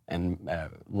mortal, and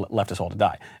left us all to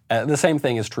die. The same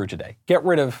thing is true today. Get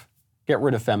rid of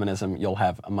feminism, you'll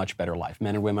have a much better life.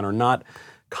 Men and women are not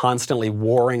constantly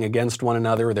warring against one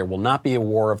another. There will not be a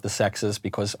war of the sexes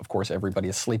because, of course, everybody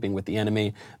is sleeping with the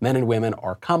enemy. Men and women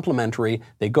are complementary.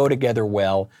 They go together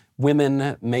well.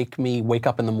 Women make me wake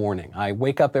up in the morning. I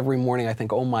wake up every morning, I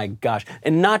think, oh my gosh.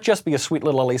 And not just because sweet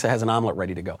little Elisa has an omelet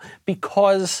ready to go.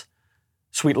 Because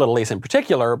sweet little Elisa in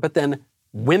particular, but then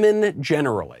women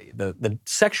generally, the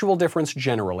sexual difference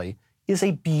generally, is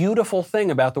a beautiful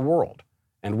thing about the world.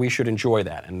 And we should enjoy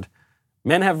that. And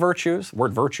men have virtues. The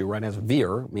word virtue, right, has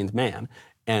vir, means man.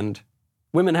 And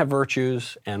women have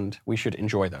virtues, and we should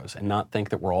enjoy those and not think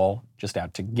that we're all just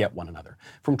out to get one another.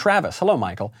 From Travis, hello,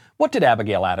 Michael. What did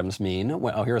Abigail Adams mean?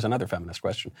 Well, here's another feminist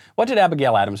question. What did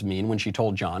Abigail Adams mean when she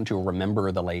told John to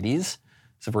remember the ladies?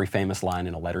 It's a very famous line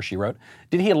in a letter she wrote.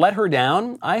 Did he let her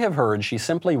down? I have heard she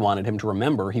simply wanted him to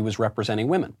remember he was representing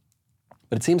women.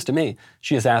 But it seems to me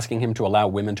she is asking him to allow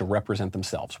women to represent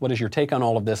themselves. What is your take on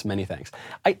all of this? Many thanks.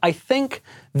 I think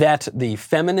that the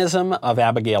feminism of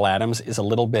Abigail Adams is a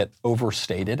little bit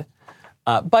overstated.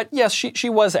 But yes, she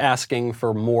was asking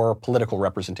for more political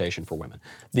representation for women.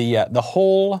 The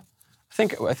whole,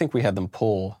 I think we had them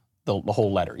pull the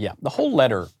whole letter. Yeah, the whole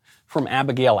letter from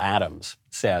Abigail Adams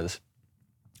says,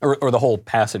 or the whole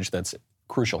passage that's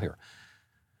crucial here.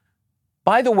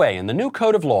 By the way, in the new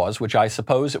code of laws, which I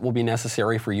suppose it will be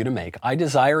necessary for you to make, I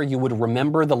desire you would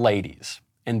remember the ladies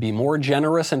and be more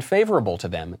generous and favorable to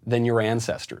them than your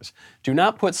ancestors. Do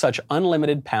not put such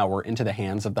unlimited power into the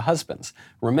hands of the husbands.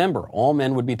 Remember, all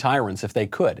men would be tyrants if they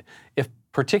could. If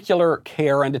particular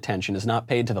care and attention is not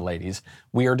paid to the ladies,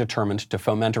 we are determined to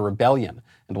foment a rebellion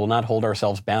and will not hold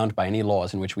ourselves bound by any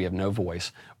laws in which we have no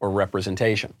voice or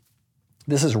representation.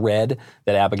 This is read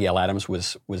that Abigail Adams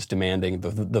was demanding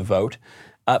the vote.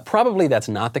 Probably that's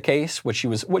not the case. What she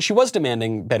was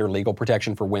demanding better legal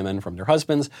protection for women from their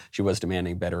husbands. She was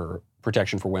demanding better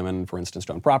protection for women, for instance,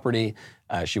 to own property.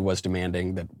 She was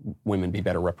demanding that women be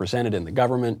better represented in the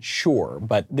government. Sure,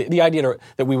 but the idea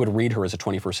that we would read her as a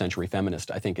 21st century feminist,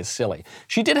 I think, is silly.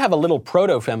 She did have a little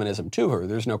proto-feminism to her.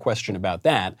 There's no question about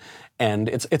that. And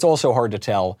it's also hard to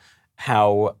tell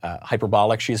how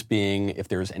hyperbolic she's being, if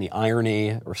there's any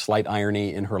irony or slight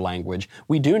irony in her language.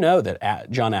 We do know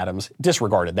that John Adams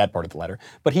disregarded that part of the letter,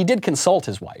 but he did consult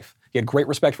his wife. He had great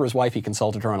respect for his wife. He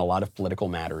consulted her on a lot of political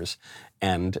matters.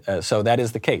 And so that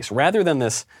is the case. Rather than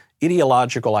this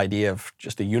ideological idea of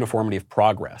just a uniformity of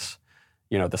progress,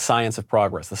 the science of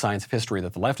progress, the science of history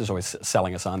that the left is always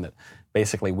selling us on, that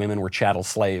basically women were chattel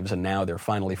slaves and now they're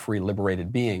finally free,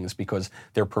 liberated beings because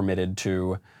they're permitted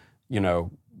to,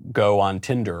 go on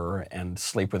Tinder and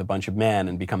sleep with a bunch of men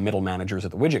and become middle managers at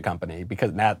the widget company,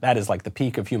 because that is like the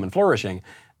peak of human flourishing.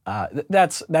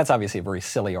 That's obviously a very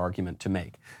silly argument to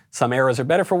make. Some eras are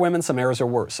better for women, some eras are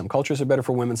worse. Some cultures are better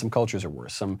for women, some cultures are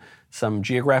worse. Some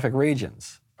geographic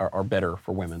regions are better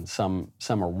for women, some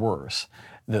are worse.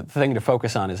 The thing to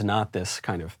focus on is not this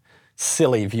kind of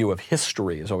silly view of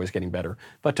history is always getting better,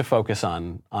 but to focus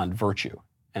on virtue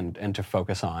and to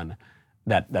focus on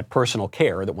that personal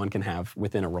care that one can have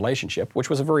within a relationship, which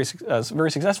was a very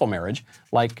successful marriage,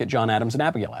 like John Adams and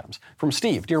Abigail Adams. From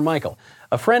Steve, dear Michael,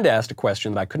 a friend asked a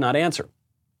question that I could not answer.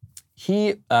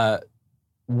 He said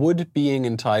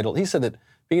that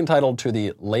being entitled to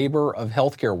the labor of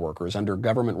healthcare workers under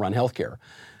government-run healthcare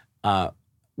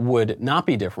would not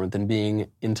be different than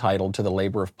being entitled to the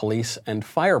labor of police and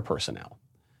fire personnel.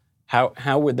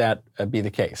 How would that be the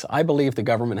case? I believe the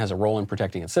government has a role in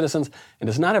protecting its citizens and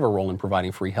does not have a role in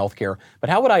providing free health care. But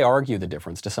how would I argue the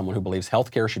difference to someone who believes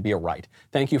health care should be a right?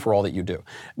 Thank you for all that you do.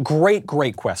 Great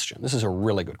question. This is a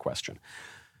really good question.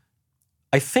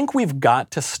 I think we've got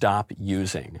to stop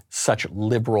using such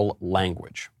liberal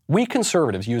language. We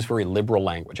conservatives use very liberal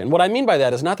language. And what I mean by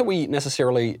that is not that we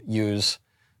necessarily use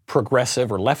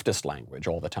progressive or leftist language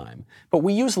all the time, but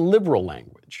we use liberal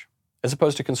language as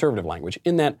opposed to conservative language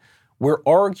in that we're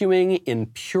arguing in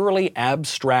purely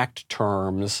abstract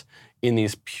terms, in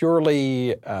these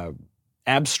purely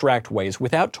abstract ways,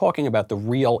 without talking about the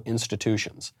real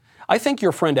institutions. I think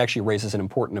your friend actually raises an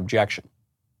important objection.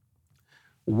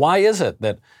 Why is it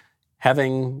that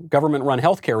having government-run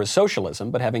healthcare is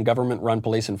socialism, but having government-run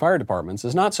police and fire departments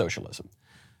is not socialism?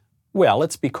 Well,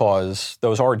 it's because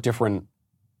those are different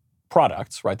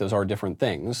products, right? Those are different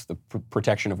things. The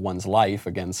protection of one's life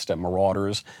against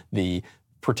marauders, the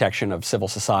protection of civil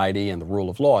society and the rule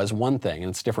of law is one thing, and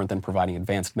it's different than providing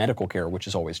advanced medical care, which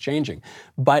is always changing.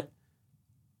 But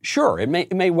sure, it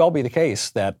may well be the case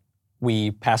that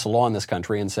we pass a law in this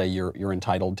country and say you're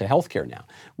entitled to health care now.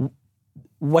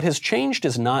 What has changed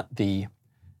is not the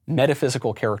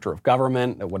metaphysical character of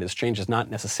government. What has changed is not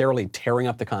necessarily tearing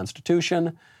up the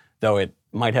Constitution, though it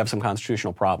might have some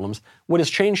constitutional problems. What has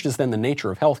changed is then the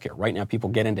nature of healthcare. Right now, people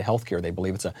get into healthcare. They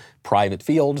believe it's a private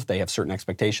field. They have certain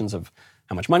expectations of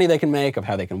how much money they can make, of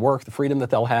how they can work, the freedom that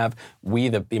they'll have. We,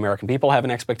 the American people, have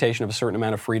an expectation of a certain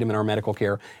amount of freedom in our medical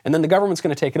care. And then the government's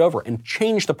going to take it over and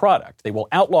change the product. They will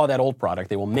outlaw that old product.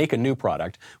 They will make a new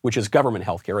product, which is government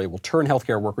healthcare. They will turn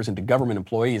healthcare workers into government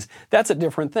employees. That's a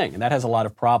different thing, and that has a lot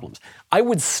of problems. I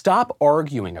would stop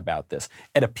arguing about this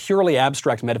at a purely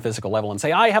abstract metaphysical level and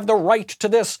say, I have the right to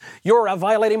this. You're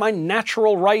violating my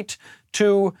natural right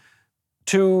to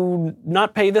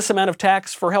not pay this amount of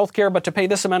tax for healthcare, but to pay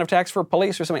this amount of tax for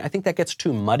police or something. I think that gets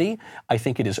too muddy. I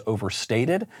think it is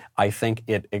overstated. I think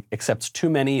it accepts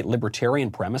too many libertarian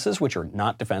premises, which are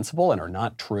not defensible and are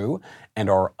not true and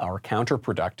are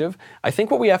counterproductive. I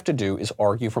think what we have to do is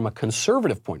argue from a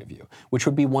conservative point of view, which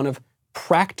would be one of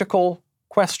practical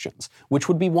questions, which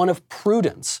would be one of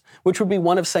prudence, which would be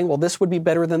one of saying, well, this thing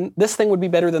would be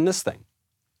better than this thing.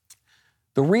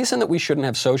 The reason that we shouldn't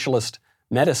have socialist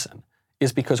medicine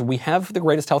is because we have the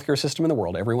greatest healthcare system in the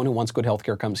world. Everyone who wants good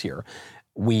healthcare comes here.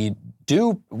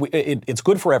 It's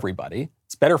good for everybody.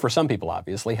 It's better for some people,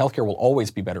 obviously. Healthcare will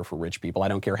always be better for rich people. I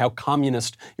don't care how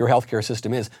communist your healthcare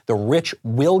system is. The rich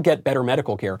will get better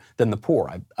medical care than the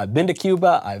poor. I've been to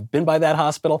Cuba. I've been by that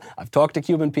hospital. I've talked to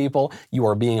Cuban people. You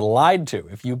are being lied to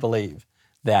if you believe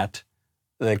that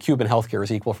the Cuban healthcare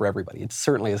is equal for everybody. It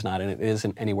certainly is not, and it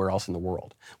isn't anywhere else in the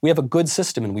world. We have a good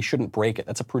system, and we shouldn't break it.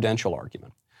 That's a prudential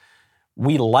argument.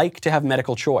 We like to have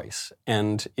medical choice,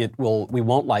 and we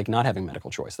won't like not having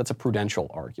medical choice. That's a prudential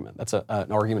argument. That's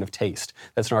an argument of taste.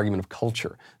 That's an argument of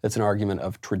culture. That's an argument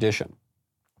of tradition.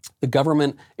 The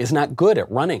government is not good at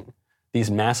running these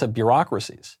massive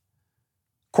bureaucracies.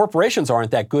 Corporations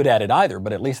aren't that good at it either,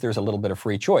 but at least there's a little bit of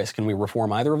free choice. Can we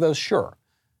reform either of those? Sure.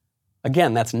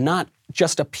 Again, that's not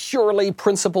just a purely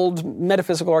principled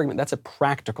metaphysical argument. That's a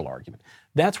practical argument.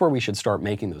 That's where we should start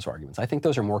making those arguments. I think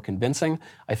those are more convincing.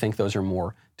 I think those are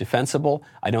more defensible.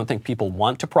 I don't think people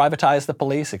want to privatize the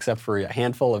police, except for a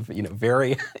handful of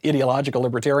very ideological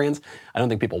libertarians. I don't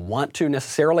think people want to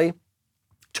necessarily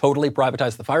totally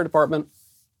privatize the fire department,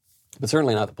 but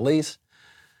certainly not the police.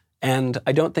 And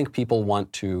I don't think people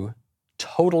want to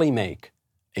totally make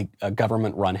a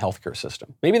government-run healthcare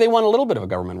system. Maybe they want a little bit of a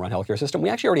government-run healthcare system. We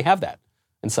actually already have that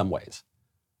in some ways.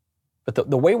 But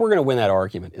the way we're going to win that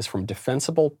argument is from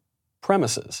defensible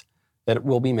premises that it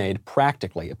will be made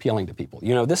practically appealing to people.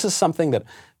 This is something that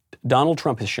Donald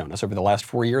Trump has shown us over the last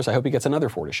 4 years. I hope he gets another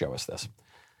 4 to show us this.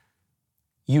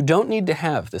 You don't need to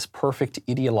have this perfect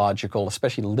ideological,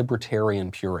 especially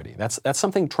libertarian purity. That's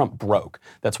something Trump broke.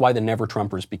 That's why the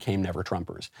Never-Trumpers became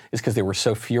Never-Trumpers, is because they were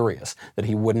so furious that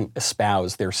he wouldn't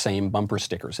espouse their same bumper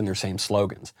stickers and their same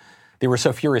slogans. They were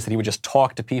so furious that he would just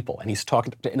talk to people, and he's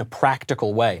talking in a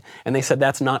practical way. And they said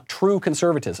that's not true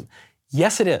conservatism.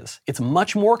 Yes, it is. It's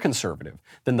much more conservative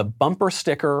than the bumper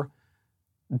sticker,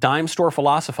 dime store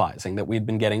philosophizing that we'd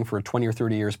been getting for 20 or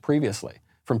 30 years previously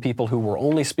from people who were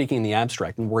only speaking in the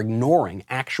abstract and were ignoring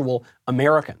actual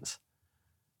Americans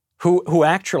who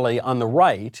actually, on the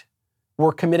right,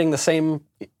 were committing the same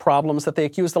problems that they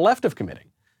accused the left of committing.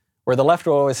 Where the left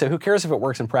will always say, who cares if it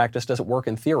works in practice, does it work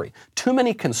in theory? Too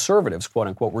many conservatives, quote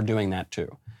unquote, were doing that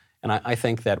too. And I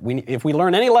think that if we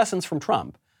learn any lessons from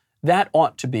Trump, that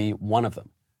ought to be one of them.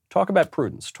 Talk about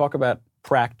prudence, talk about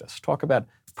practice, talk about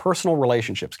personal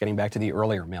relationships, getting back to the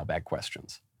earlier mailbag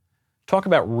questions. Talk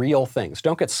about real things.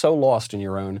 Don't get so lost in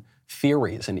your own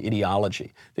theories and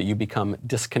ideology that you become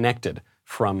disconnected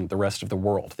from the rest of the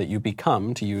world, that you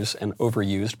become, to use an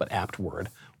overused but apt word,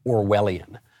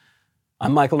 Orwellian.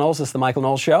 I'm Michael Knowles. This is The Michael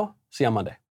Knowles Show. See you on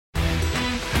Monday.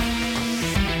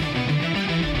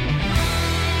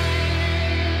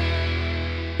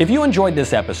 If you enjoyed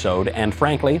this episode, and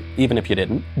frankly, even if you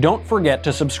didn't, don't forget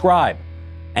to subscribe.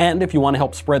 And if you want to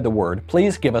help spread the word,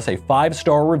 please give us a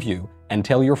 5-star review and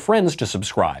tell your friends to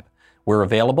subscribe. We're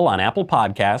available on Apple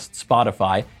Podcasts,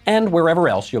 Spotify, and wherever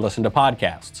else you listen to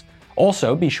podcasts.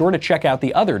 Also, be sure to check out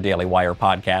the other Daily Wire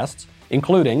podcasts,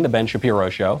 including The Ben Shapiro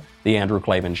Show, The Andrew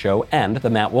Klavan Show, and The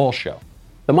Matt Walsh Show.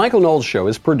 The Michael Knowles Show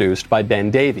is produced by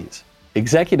Ben Davies.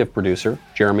 Executive producer,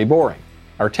 Jeremy Boring.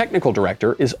 Our technical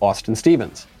director is Austin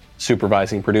Stevens.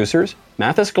 Supervising producers,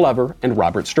 Mathis Glover and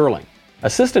Robert Sterling.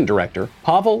 Assistant director,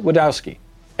 Pavel Wadowski.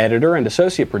 Editor and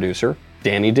associate producer,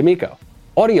 Danny D'Amico.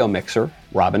 Audio mixer,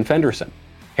 Robin Fenderson.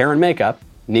 Hair and makeup,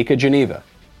 Nika Geneva.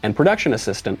 And production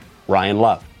assistant, Ryan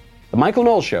Love. The Michael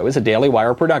Knowles Show is a Daily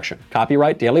Wire production.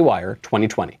 Copyright Daily Wire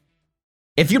 2020.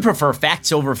 If you prefer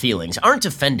facts over feelings, aren't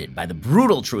offended by the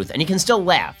brutal truth, and you can still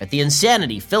laugh at the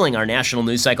insanity filling our national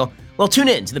news cycle, well, tune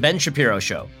in to The Ben Shapiro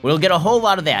Show. We'll get a whole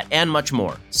lot of that and much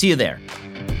more. See you there.